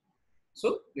damage.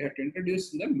 So you have to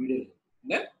introduce in the middle.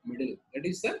 That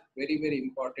is the very, very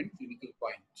important clinical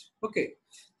point. Okay.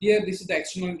 Here, this is the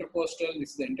external intercostal.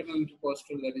 This is the internal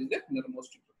intercostal. That is the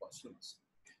innermost intercostal.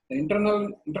 The internal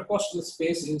intercostal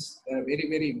spaces are very,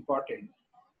 very important.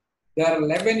 There are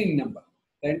 11 in number.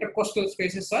 The intercostal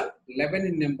spaces are 11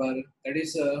 in number. That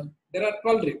is, there are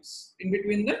 12 ribs. In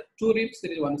between the two ribs,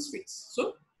 there is one space.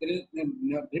 So there is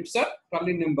ribs are 12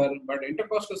 in number, but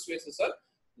intercostal spaces are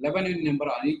 11 in number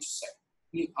on each side.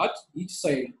 At each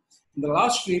side, in the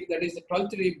last rib, that is the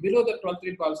 12th rib, below the 12th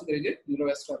rib also there is a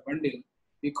neurovascular bundle.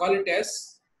 We call it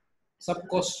as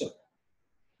subcostal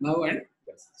nerve and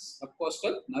vessels.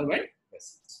 Subcostal nerve and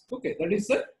vessels. Okay, that is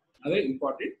the other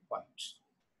important point.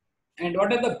 And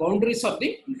what are the boundaries of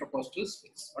the intercostal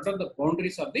space? What are the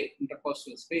boundaries of the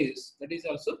intercostal space? That is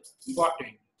also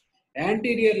important.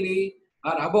 Anteriorly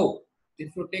or above,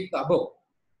 if you take the above,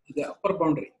 the upper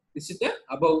boundary, this is the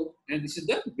above and this is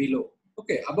the below.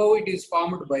 Okay, above it is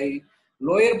formed by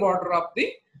lower border of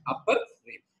the upper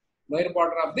rib. Lower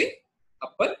border of the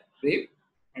upper rib,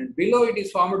 and below it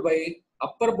is formed by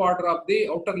upper border of the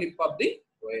outer lip of the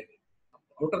lower rib.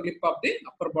 Outer lip of the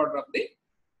upper border of the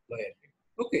lower rib.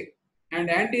 Okay. And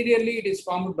anteriorly it is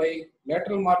formed by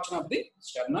lateral margin of the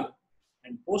sternum,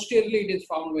 and posteriorly it is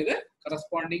formed by the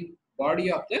corresponding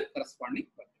body of the corresponding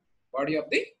vertebrae. Body of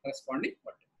the corresponding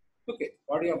vertebrae. Okay,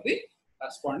 body of the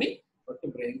corresponding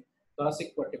vertebrae,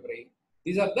 thoracic vertebrae.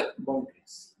 These are the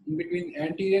boundaries. In between,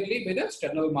 anteriorly by the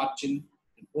sternal margin,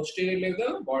 and posteriorly by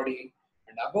the body,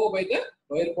 and above by the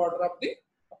lower border of the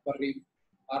upper rib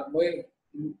or lower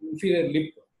inferior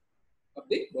lip of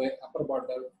the lower upper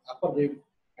border, upper rib.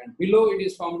 And below it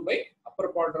is formed by upper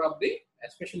border of the,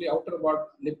 especially outer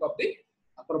lip of the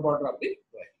upper border of the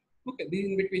lower. Okay,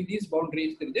 in between these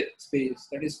boundaries there is a space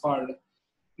that is called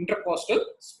intercostal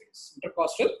space.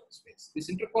 Intercostal space. These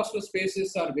intercostal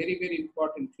spaces are very, very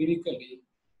important clinically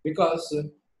because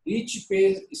each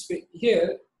space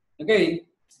here again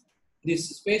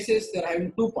these spaces they are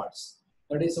having two parts.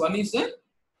 That is, one is the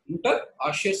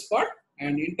interosseous part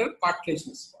and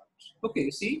intercartilaginous part. Okay,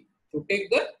 you see, to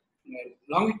take the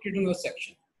longitudinal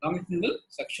section. longitudinal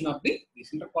section of this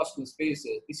intercostal space.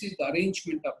 This is the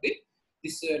arrangement of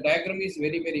this diagram is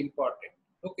very important.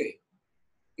 Okay.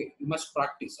 Okay, you must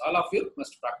practice. All of you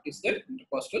must practice the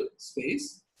intercostal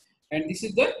space. And this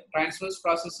is the transverse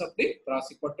process of the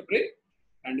thoracic vertebrae.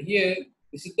 And here,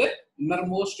 this is the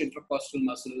innermost intercostal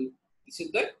muscle. This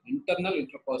is the internal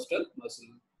intercostal muscle.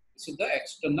 This is the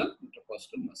external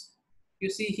intercostal muscle. You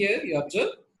see here, you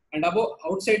observe. And above,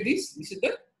 outside this is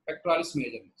the pectoralis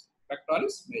major muscle.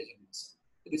 Pectoralis major muscle.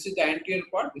 So this is the anterior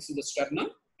part. This is the sternum.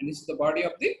 And this is the body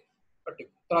of the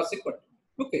thoracic vertebrae.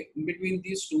 Okay, in between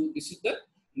these two, this is the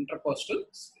intercostal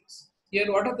space. Here,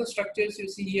 what are the structures you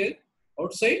see here?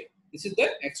 Outside, this is the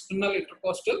external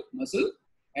intercostal muscle.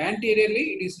 Anteriorly,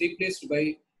 it is replaced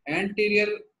by anterior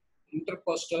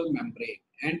intercostal membrane.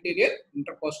 Anterior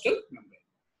intercostal membrane.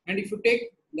 And if you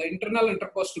take the internal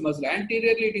intercostal muscle,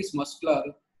 anteriorly it is muscular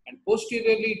and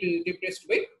posteriorly it is replaced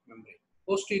by membrane.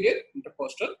 Posterior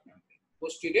intercostal membrane.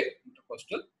 Posterior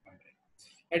intercostal membrane.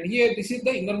 And here, this is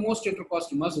the innermost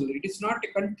intercostal muscle. It is not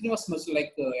a continuous muscle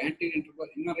like anterior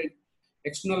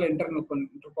external internal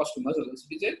intercostal muscles.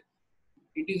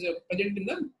 It is present in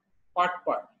the part.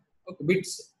 Okay,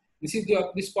 bits. This is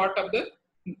this part of the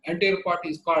anterior part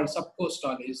is called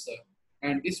subcostalis,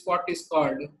 and this part is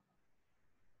called.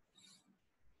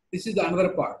 This is the another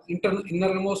part,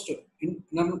 innermost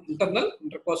internal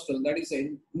intercostal. That is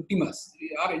a intimus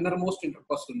or innermost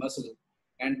intercostal muscle.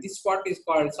 And this part is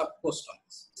called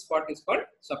subcostalis. This part is called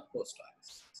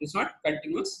subcostalis. It's not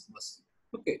continuous muscle.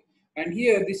 Okay. And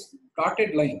here this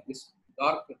dotted line, this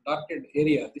dotted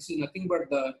area, this is nothing but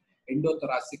the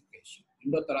endothoracic fascia.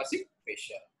 Endothoracic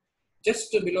fascia.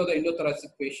 Just below the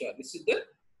endothoracic fascia, this is the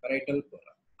parietal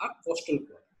pleura or costal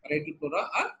pleura. Parietal pleura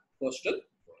or costal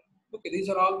pleura. Okay. These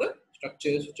are all the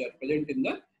structures which are present in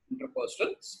the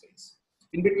intercostal space.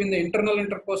 In between the internal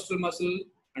intercostal muscle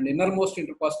and innermost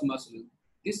intercostal muscle,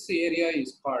 this area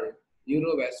is called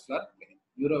neurovascular plane.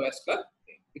 Neurovascular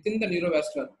plane. Within the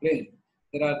neurovascular plane,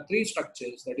 there are three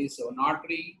structures, that is one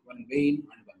artery, one vein,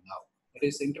 and one nerve. That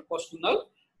is intercostal nerve,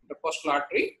 intercostal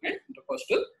artery, and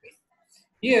intercostal vein.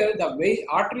 Here, the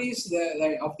arteries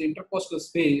of the intercostal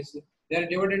space, they are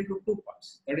divided into two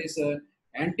parts. That is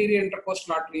anterior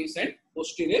intercostal arteries and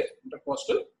posterior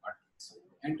intercostal arteries.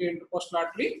 Anterior intercostal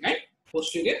artery and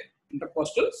posterior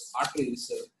intercostal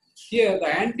arteries. Here,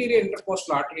 the anterior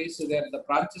intercostal arteries, they are the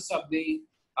branches of the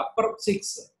upper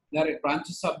six. They are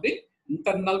branches of the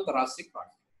internal thoracic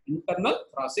artery. Internal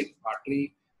thoracic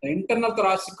artery. The internal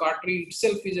thoracic artery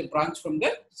itself is a branch from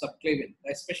the subclavian,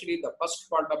 especially the first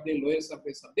part of the lower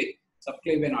surface of the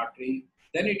subclavian artery.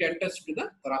 Then it enters to the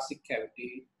thoracic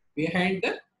cavity behind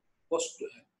the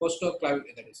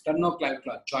postoclavicular, that is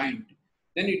sternoclavicular joint.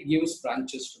 Then it gives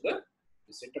branches to the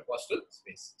intercostal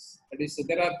spaces. That is,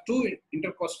 there are two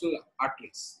intercostal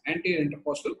arteries, anterior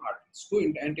intercostal arteries,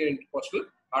 two anterior intercostal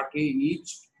artery in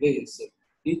each place,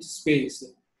 each space.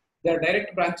 They are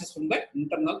direct branches from the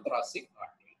internal thoracic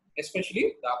artery,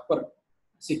 especially the upper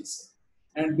six.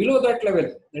 And below that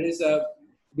level, that is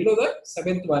below the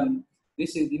seventh one,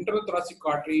 this is internal thoracic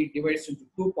artery divides into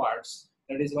two parts.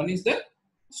 That is, one is the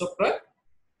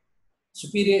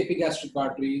superior epigastric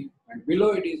artery, and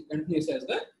below it is continuous as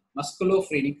the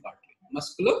musculophrenic artery.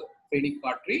 Musculophrenic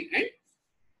artery and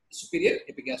superior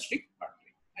epigastric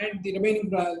artery. And the remaining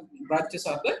branches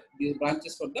are these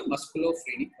branches for the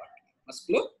musculophrenic artery.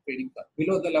 Musculophrenic artery.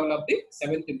 Below the level of the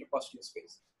seventh intercostal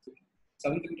space.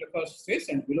 Seventh intercostal space,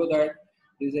 and below that,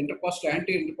 these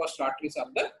anterior intercostal arteries are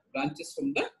the branches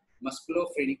from the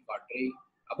musculophrenic artery.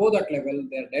 Above that level,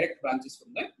 they are direct branches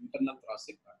from the internal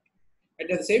thoracic artery. At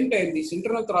the same time, this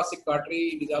internal thoracic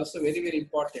artery is also very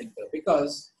important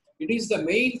because it is the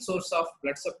main source of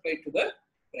blood supply to the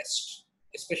breast,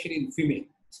 especially in female.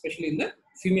 Especially in the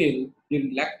female,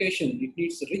 during lactation, it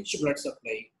needs rich blood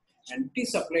supply, and it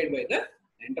is supplied by the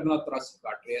internal thoracic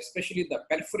artery, especially the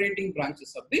perforating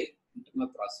branches of the internal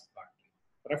thoracic artery.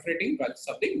 Perforating branches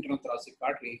of the internal thoracic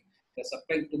artery, they are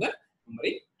supplied to the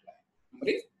mammary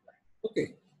gland.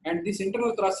 Okay, and this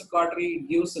internal thoracic artery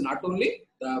gives not only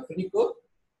the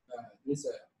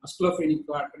musculophrenic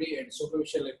artery and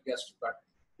superficial epigastric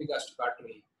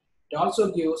artery. It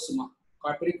also gives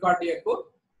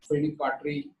pericardiaco-phrenic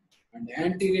artery and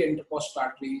anterior intercostal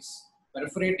arteries,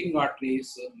 perforating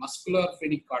arteries, muscular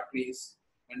phrenic arteries,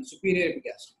 and superior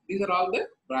epigastric. These are all the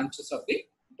branches of the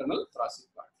internal thoracic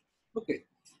artery. Okay,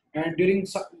 and during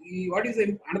what is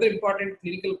another important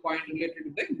clinical point related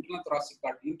to the internal thoracic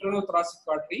artery? Internal thoracic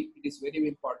artery, it is very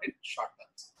important short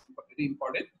terms. Very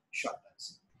important short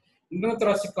terms. Internal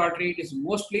thoracic artery, it is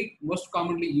most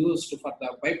commonly used for the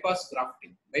bypass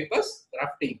grafting. Bypass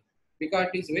grafting, because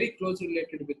it is very closely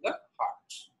related with the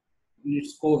heart. in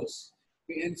its course.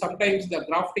 And sometimes the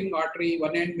grafting artery,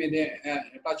 one end may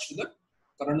attach to the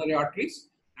coronary arteries,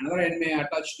 another end may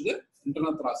attach to the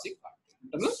internal thoracic artery.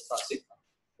 Internal thoracic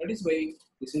artery. That is why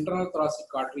this internal thoracic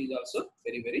artery is also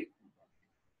very, very important.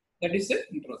 That is the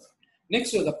internal.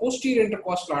 Next, the posterior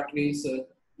intercostal arteries,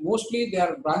 mostly they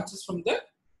are branches from the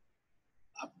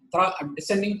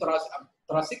descending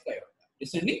thoracic aorta.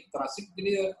 Descending thoracic, there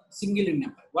is a single in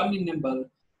number, one in number,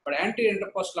 but anterior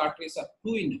intercostal arteries are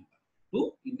two in number.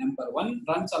 Two in number. One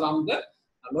runs along the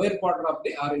lower border of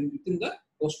the or within the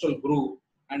costal groove,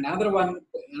 and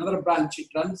another branch it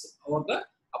runs over the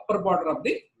upper border of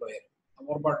the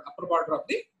upper border of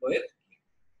the lower.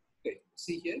 Okay,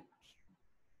 see here.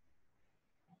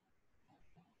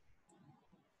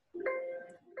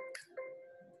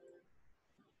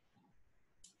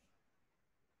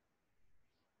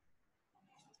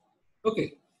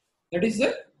 Okay, that is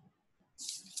the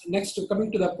next.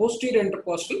 Coming to the posterior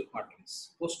intercostal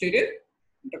arteries. Posterior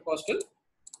intercostal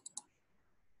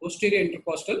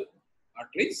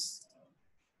arteries.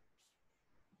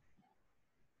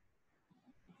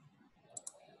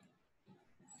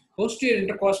 Posterior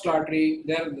intercostal artery,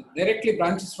 they are directly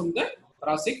branches from the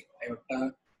thoracic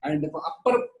aorta, and the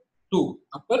upper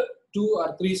two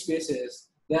or three spaces,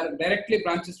 they are directly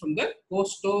branches from the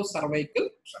costo-cervical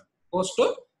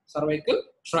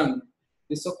trunk.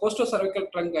 This costo-cervical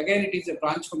trunk, again it is a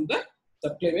branch from the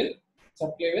subclavian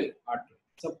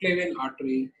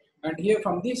artery. And here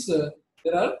from this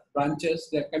there are branches,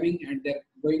 they are coming and they are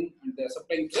going and they are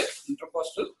supplying to the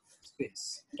intercostal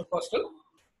space.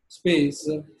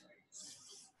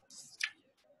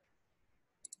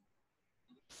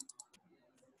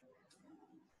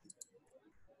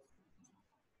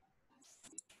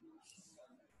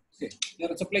 Okay, they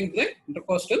are supplying the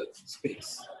intercostal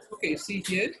space. Okay, see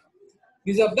here,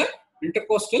 these are the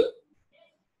intercostal.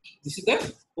 This is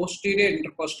the posterior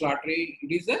intercostal artery.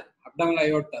 It is the abdominal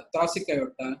aorta, thoracic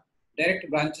aorta, direct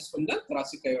branches from the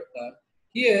thoracic aorta.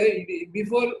 Here,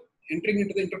 before entering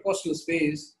into the intercostal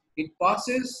space, it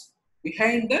passes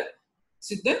behind this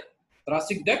is the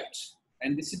thoracic duct,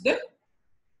 and this is the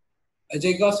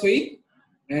azygos vein,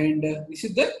 and this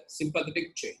is the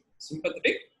sympathetic chain.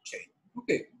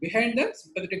 Okay, behind the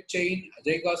sympathetic chain,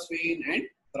 azygos vein, and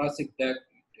thoracic duct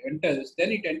enters.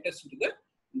 Then it enters into the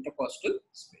intercostal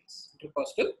space.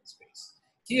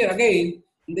 Here again,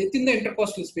 within the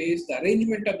intercostal space, the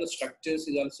arrangement of the structures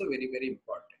is also very, very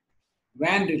important.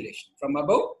 Van relation from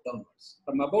above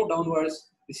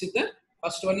downwards. This is the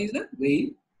first one is the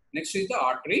vein. Next is the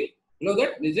artery. Below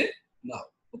that is a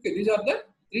nerve. Okay, these are the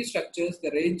three structures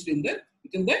that are arranged within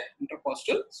the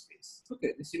intercostal space.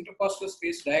 Okay, this intercostal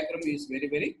space diagram is very,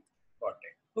 very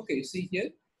important. Okay, see here,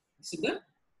 this is the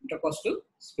intercostal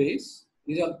space.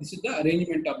 This is the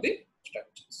arrangement of the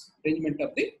structures.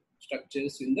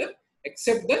 In the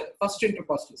except the first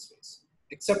intercostal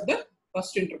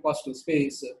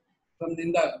space. From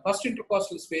in the first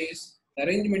intercostal space, the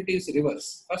arrangement is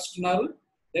reverse. First nerve,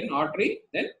 then artery,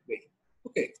 then vein.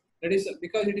 Okay, that is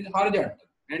because it is horizontal.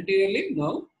 Anteriorly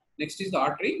nerve, next is the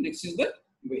artery, next is the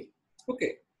vein.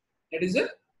 Okay, that is the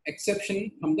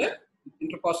exception from the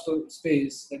intercostal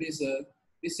space. That is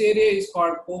this area is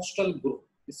called costal groove.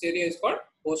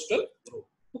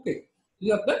 Okay,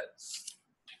 these are the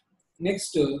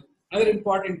next another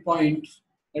important point,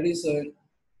 that is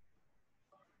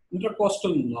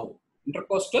intercostal nerve.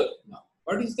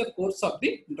 What is the course of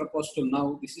the intercostal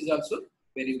nerve? This is also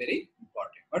very, very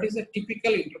important. What is the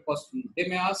typical intercostal nerve? They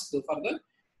may ask for the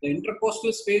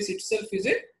intercostal space itself is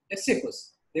a SA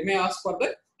question. They may ask for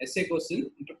the SA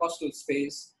question, intercostal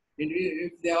space.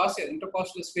 If they ask an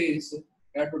intercostal space, you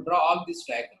have to draw all these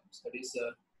diagrams. That is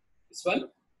this one,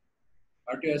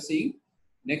 what you are seeing.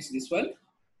 Next, this one,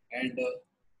 and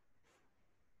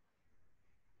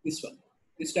this one.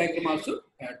 This diagram also you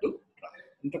have to draw.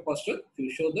 Intercostal.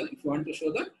 If you want to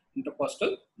show the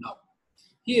intercostal nerve.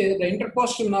 Here, the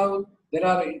intercostal nerve, there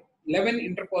are 11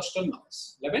 intercostal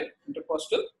nerves. That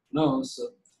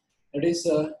is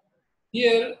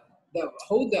here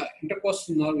how the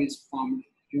intercostal nerve is formed.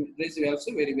 This is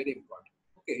also very, very important.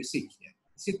 Okay, you see here.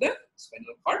 This is the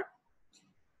spinal cord.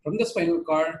 From the spinal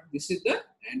cord, this is the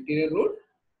anterior root.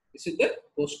 This is the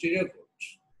posterior root.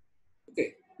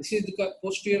 Okay, this is the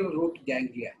posterior root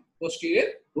ganglia.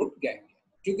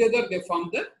 Together they form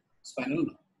the spinal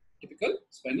nerve. Typical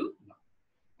spinal nerve.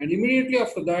 And immediately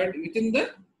after that, within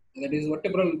that is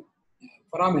vertebral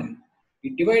foramen,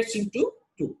 it divides into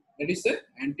two. That is the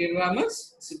anterior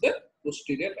ramus. This is the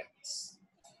posterior ramus.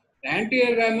 The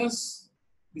anterior ramus,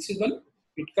 this is one.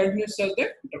 It continues as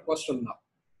the intercostal nerve.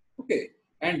 Okay,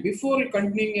 and before it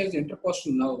continuing as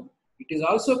intercostal nerve, it is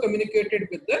also communicated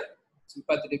with the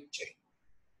sympathetic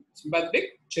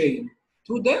chain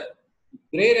through the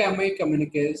gray rami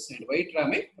communicants and white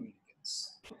rami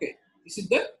communicants. Okay, this is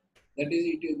the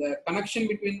connection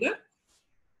between the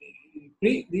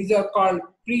these are called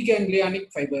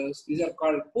preganglionic fibers. These are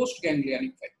called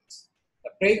postganglionic fibers.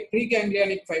 The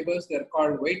preganglionic fibers, they are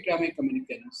called white rami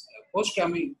communicants.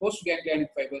 Postganglionic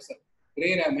fibers are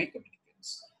gray rami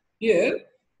communicants. Here,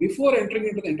 before entering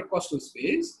into the intercostal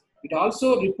space, it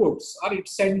also reports or it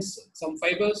sends some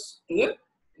fibers to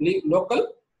the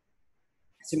local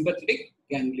sympathetic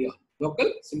ganglion.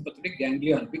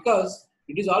 Because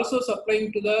it is also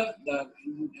supplying to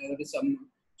some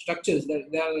structures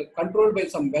that they are controlled by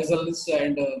some vessels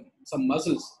and some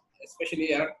muscles,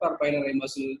 especially erector pylori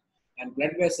muscle and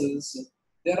blood vessels.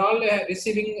 They are all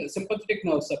receiving sympathetic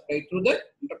nerve supply through the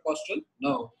intercostal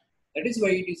nerve. That is why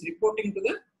it is reporting to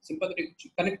the sympathetic,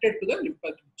 connected to the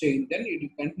lymphatic chain. Then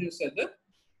it continues at the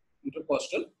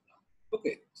intercostal nerve.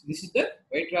 Okay, so this is the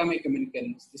white rami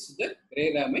communicants. This is the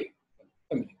gray rami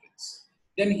communicants.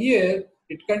 Then here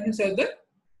it continues as the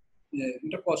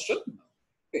intercostal nerve.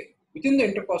 Okay, within the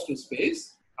intercostal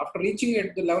space, after reaching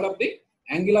at the level of the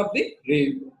angle of the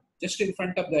rib, just in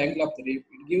front of the angle of the rib,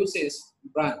 it gives a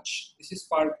branch. This is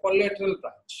called collateral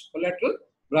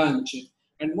branch.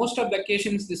 And most of the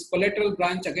occasions, this collateral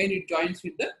branch again it joins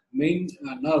with the main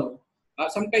nerve.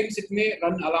 Sometimes it may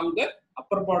run along the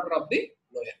upper border of the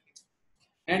lower rib.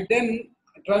 And then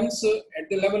it runs at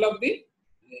the level of the,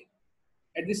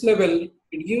 at this level,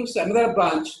 it gives another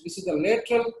branch. This is the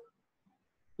lateral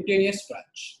cutaneous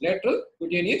branch.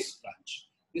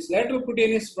 This lateral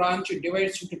cutaneous branch it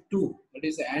divides into two. That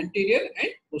is the anterior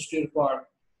and posterior part.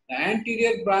 The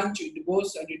anterior branch it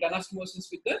goes and it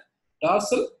anastomoses with the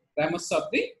dorsal ramus of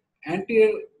the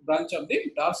anterior branch of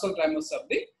the dorsal ramus of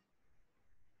the.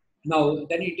 Now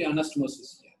then it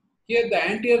anastomoses here. Here the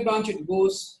anterior branch it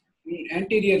goes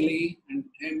anteriorly and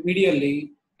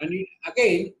medially, and it,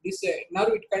 again this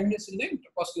nerve it continues in the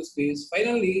intercostal space.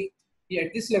 Finally,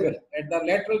 at this level, at the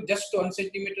lateral, just 1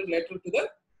 centimeter lateral to the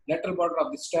lateral border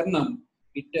of the sternum,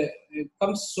 it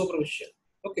comes superficial.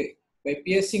 Okay, by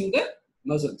piercing the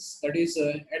muscles. That is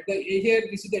at the here.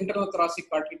 This is the internal thoracic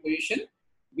artery position.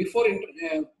 Before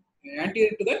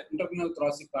anterior to the internal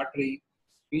thoracic artery,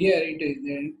 here it is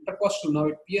intercostal. Now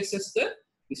it pierces the.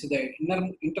 This is the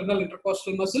internal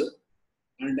intercostal muscle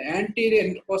and anterior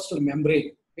intercostal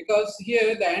membrane. Because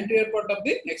here the anterior part of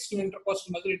the next to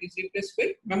intercostal muscle it is replaced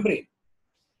by membrane.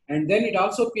 And then it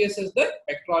also pierces the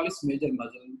pectoralis major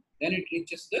muscle. Then it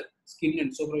reaches the skin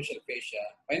and superficial fascia.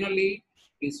 Finally,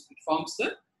 it forms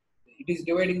the. It is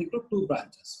dividing into two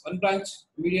branches. One branch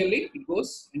medially it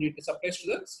goes and it supplies to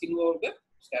the skin over the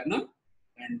sternum,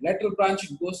 and lateral branch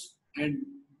it goes and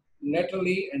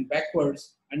laterally and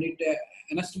backwards, and it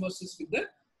anastomoses with the,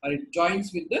 or it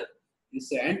joins with the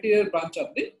this anterior branch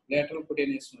of the lateral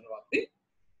cutaneous nerve of the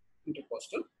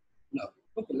intercostal nerve.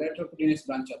 Okay, lateral cutaneous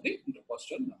branch of the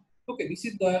intercostal nerve. Okay, this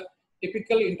is the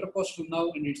typical intercostal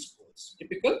nerve and its course.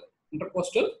 Typical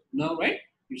intercostal nerve and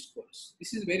its course.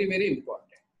 This is very, very important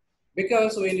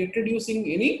because when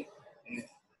introducing any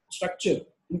structure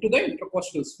into the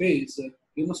intercostal space,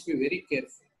 you must be very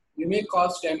careful. You may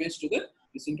cause damage to the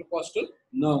this intercostal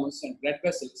nerves and blood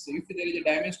vessels. So if there is a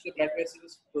damage to the blood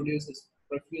vessels, produces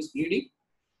profuse bleeding,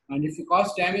 and if you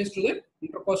cause damage to the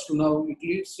intercostal nerve, it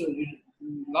leads to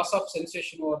loss of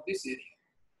sensation over this area.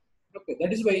 Okay,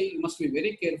 that is why you must be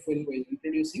very careful while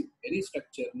introducing any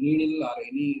structure, needle or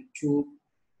any tube.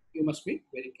 You must be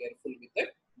very careful with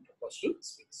the intercostal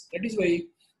space. That is why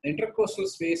the intercostal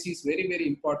space is very, very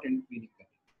important clinically.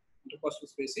 Intercostal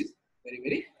space is very,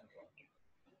 very important.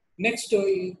 Next,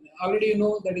 already you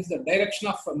know that is the direction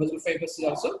of muscle fibers is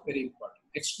also very important.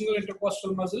 External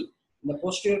intercostal muscle, in the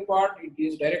posterior part it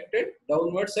is directed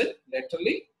downwards and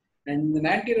laterally, and in the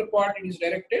anterior part it is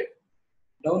directed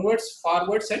downwards,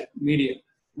 forwards and medial.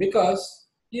 Because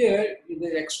here in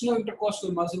the external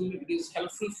intercostal muscle it is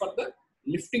helpful for the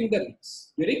lifting the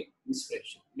ribs during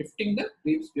inspiration. Lifting the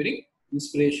ribs during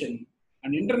inspiration.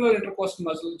 And internal intercostal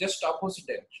muscle just opposite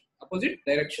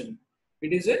direction.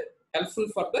 It is helpful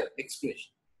for the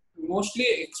expiration. Mostly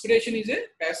expiration is a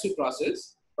passive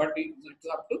process, but it's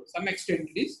up to some extent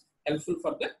it is helpful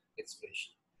for the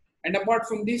expiration. And apart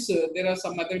from this, there are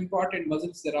some other important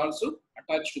muscles that are also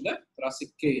attached to the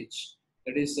thoracic cage.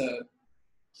 That is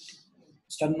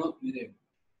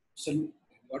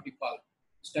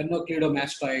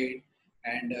sternocleidomastoid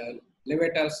and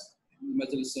levator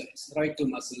muscles, cervical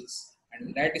muscles,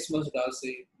 and latissimus muscle also,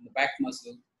 the back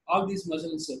muscle. All these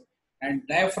muscles and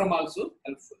diaphragm also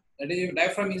helpful. That is,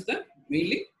 diaphragm is the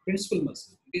mainly principal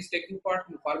muscle. It is taking part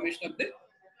in the formation of the, it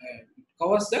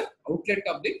covers the outlet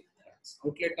of the thorax.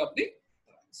 outlet of the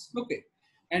thorax. Okay,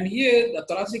 and here the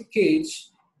thoracic cage.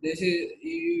 This is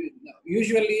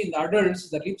usually in the adults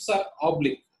the ribs are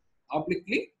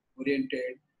obliquely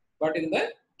oriented, but in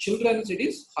the children it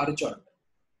is horizontal,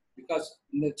 because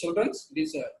in the children it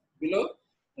is below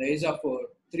the age of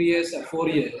 3 years or 4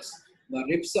 years. The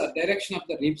ribs direction of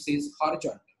the ribs is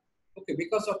horizontal. Okay,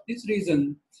 because of this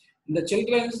reason, in the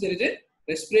children there is a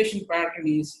respiration pattern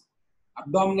is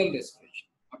abdominal respiration.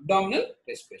 Abdominal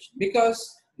respiration. Because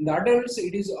in the adults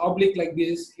it is oblique like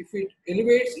this. If it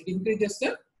elevates, it increases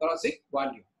the thoracic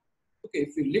volume. Okay,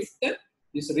 if you lift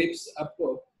these ribs up,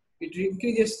 it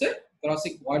increases the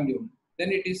thoracic volume.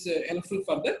 Then it is helpful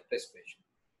for the respiration.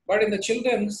 But in the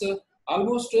children's,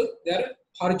 almost they are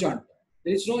horizontal.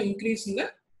 There is no increase in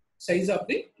the size of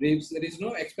the ribs. There is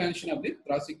no expansion of the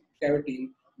thoracic cavity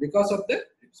because of the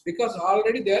ribs. Because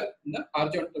already they are in the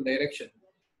horizontal direction.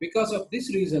 Because of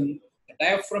this reason, the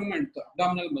diaphragm and the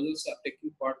abdominal muscles are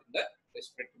taking part in the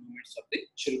respiratory movements of the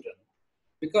children.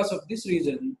 Because of this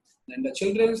reason, in the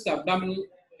children's, the abdominal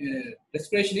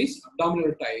respiration is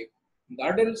abdominal type. In the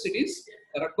adults, it is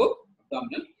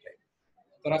thoraco-abdominal type,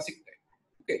 thoracic type.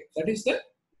 Okay, that is the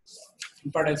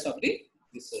importance of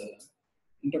this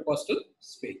intercostal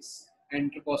space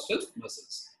and intercostal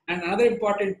muscles. And another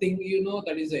important thing,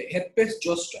 that is a herpes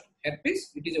zoster.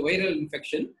 Herpes, it is a viral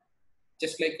infection,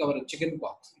 just like our chicken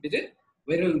pox. It is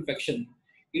a viral infection.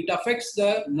 It affects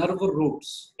the nerve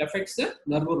roots. It affects the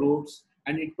nerve roots,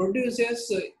 and it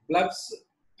produces blebs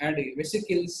and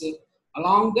vesicles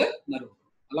along the nerve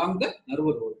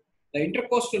root. The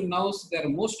intercostal nerves, they are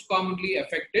most commonly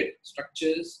affected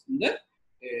structures in the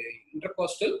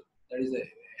intercostal, that is a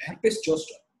herpes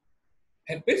zoster.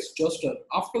 Herpes zoster.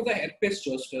 After the herpes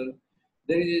zoster,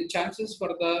 there is chances for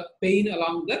the pain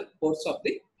along the course of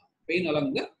the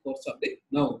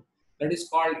nerve. That is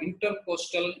called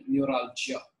intercostal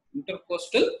neuralgia.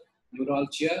 Intercostal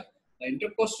neuralgia. The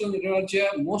intercostal neuralgia,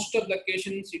 most of the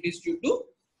occasions it is due to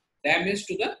damage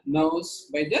to the nerves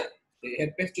by the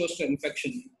herpes zoster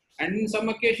infection, and in some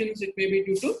occasions it may be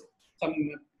due to some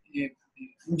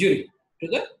injury to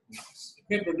the nerves. It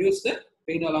may produce the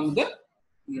pain along the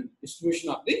distribution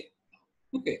of the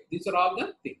nerve. Okay, these are all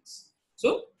the things.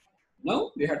 So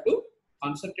now we have to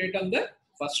concentrate on the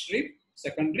first rib,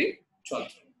 second rib,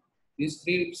 12th rib. These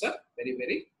three ribs are very,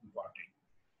 very important.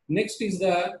 Next is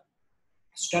the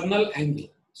sternal angle.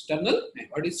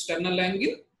 What is sternal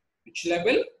angle? Which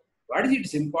level? What is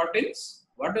its importance?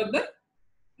 What are the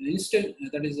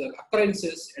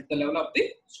occurrences at the level of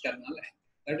the sternal angle?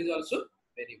 That is also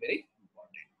very, very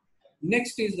important.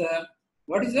 Next is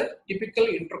what is the typical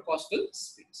intercostal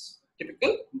space?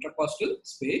 Typical intercostal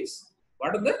space.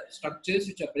 What are the structures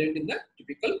which are present in the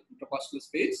typical intercostal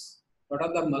space? What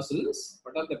are the muscles?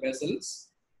 What are the vessels?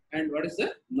 And what is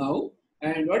the nerve?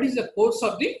 And what is the course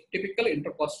of the typical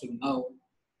intercostal nerve?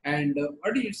 And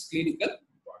what is its clinical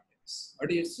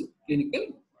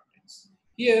importance?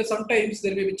 Here, sometimes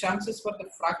there may be chances for the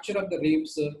fracture of the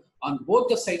ribs on both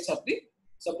the sides of the,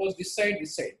 suppose this side,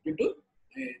 due to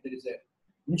there is a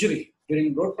injury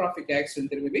during road traffic accident.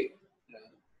 There may be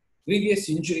previous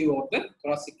injury over the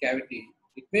thoracic cavity.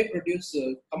 It may produce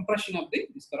compression of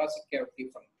this thoracic cavity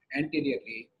from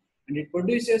anteriorly, and it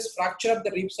produces fracture of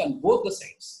the ribs on both the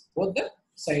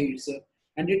sides,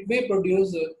 and it may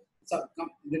produce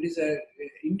there is a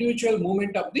individual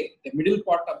movement of the middle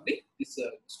part of this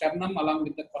sternum along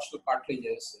with the costal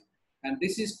cartilages, and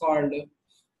this is called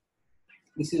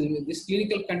this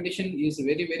clinical condition is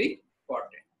very, very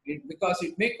important. Because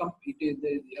it may come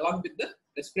along with the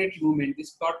respiratory movement.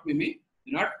 This part may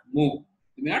not move.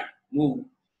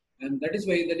 And that is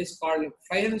why that is called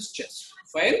Fryer's chest.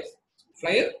 Fryer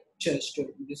chest.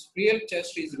 This Frier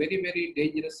chest is very, very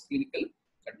dangerous clinical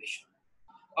condition.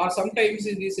 Or sometimes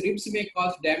these ribs may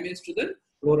cause damage to the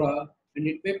pleura, and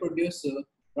it may produce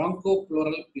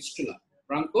bronchopleural fistula.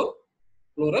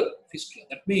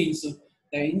 That means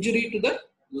the injury to the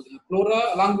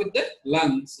pleura along with the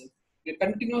lungs.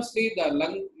 Continuously, the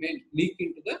lung may leak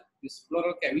into this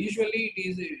pleural cavity. Usually, it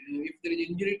is if there is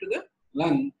injury to the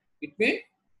lung, it may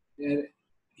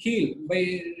heal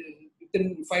by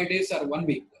within 5 days or 1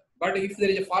 week. But if there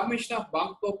is a formation of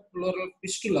bronchopleural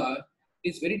fistula, it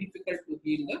is very difficult to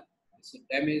heal the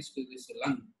damage to this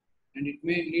lung, and it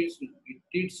may leads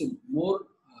to more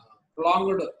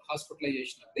prolonged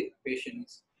hospitalization of the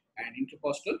patients and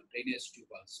intercostal drainage tube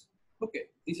also. Okay,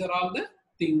 these are all the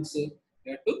things you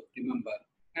have to remember.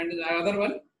 And the other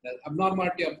one, the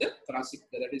abnormality of the thoracic,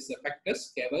 that is the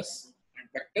pectus cavus and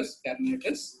pectus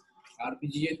carinatus,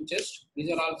 RPGN chest.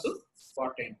 These are also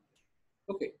important.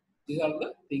 Okay, these are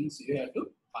the things you have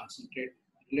to concentrate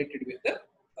related with the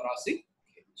thoracic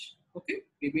cage. Okay.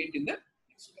 We meet in the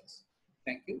next class.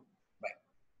 Thank you. Bye.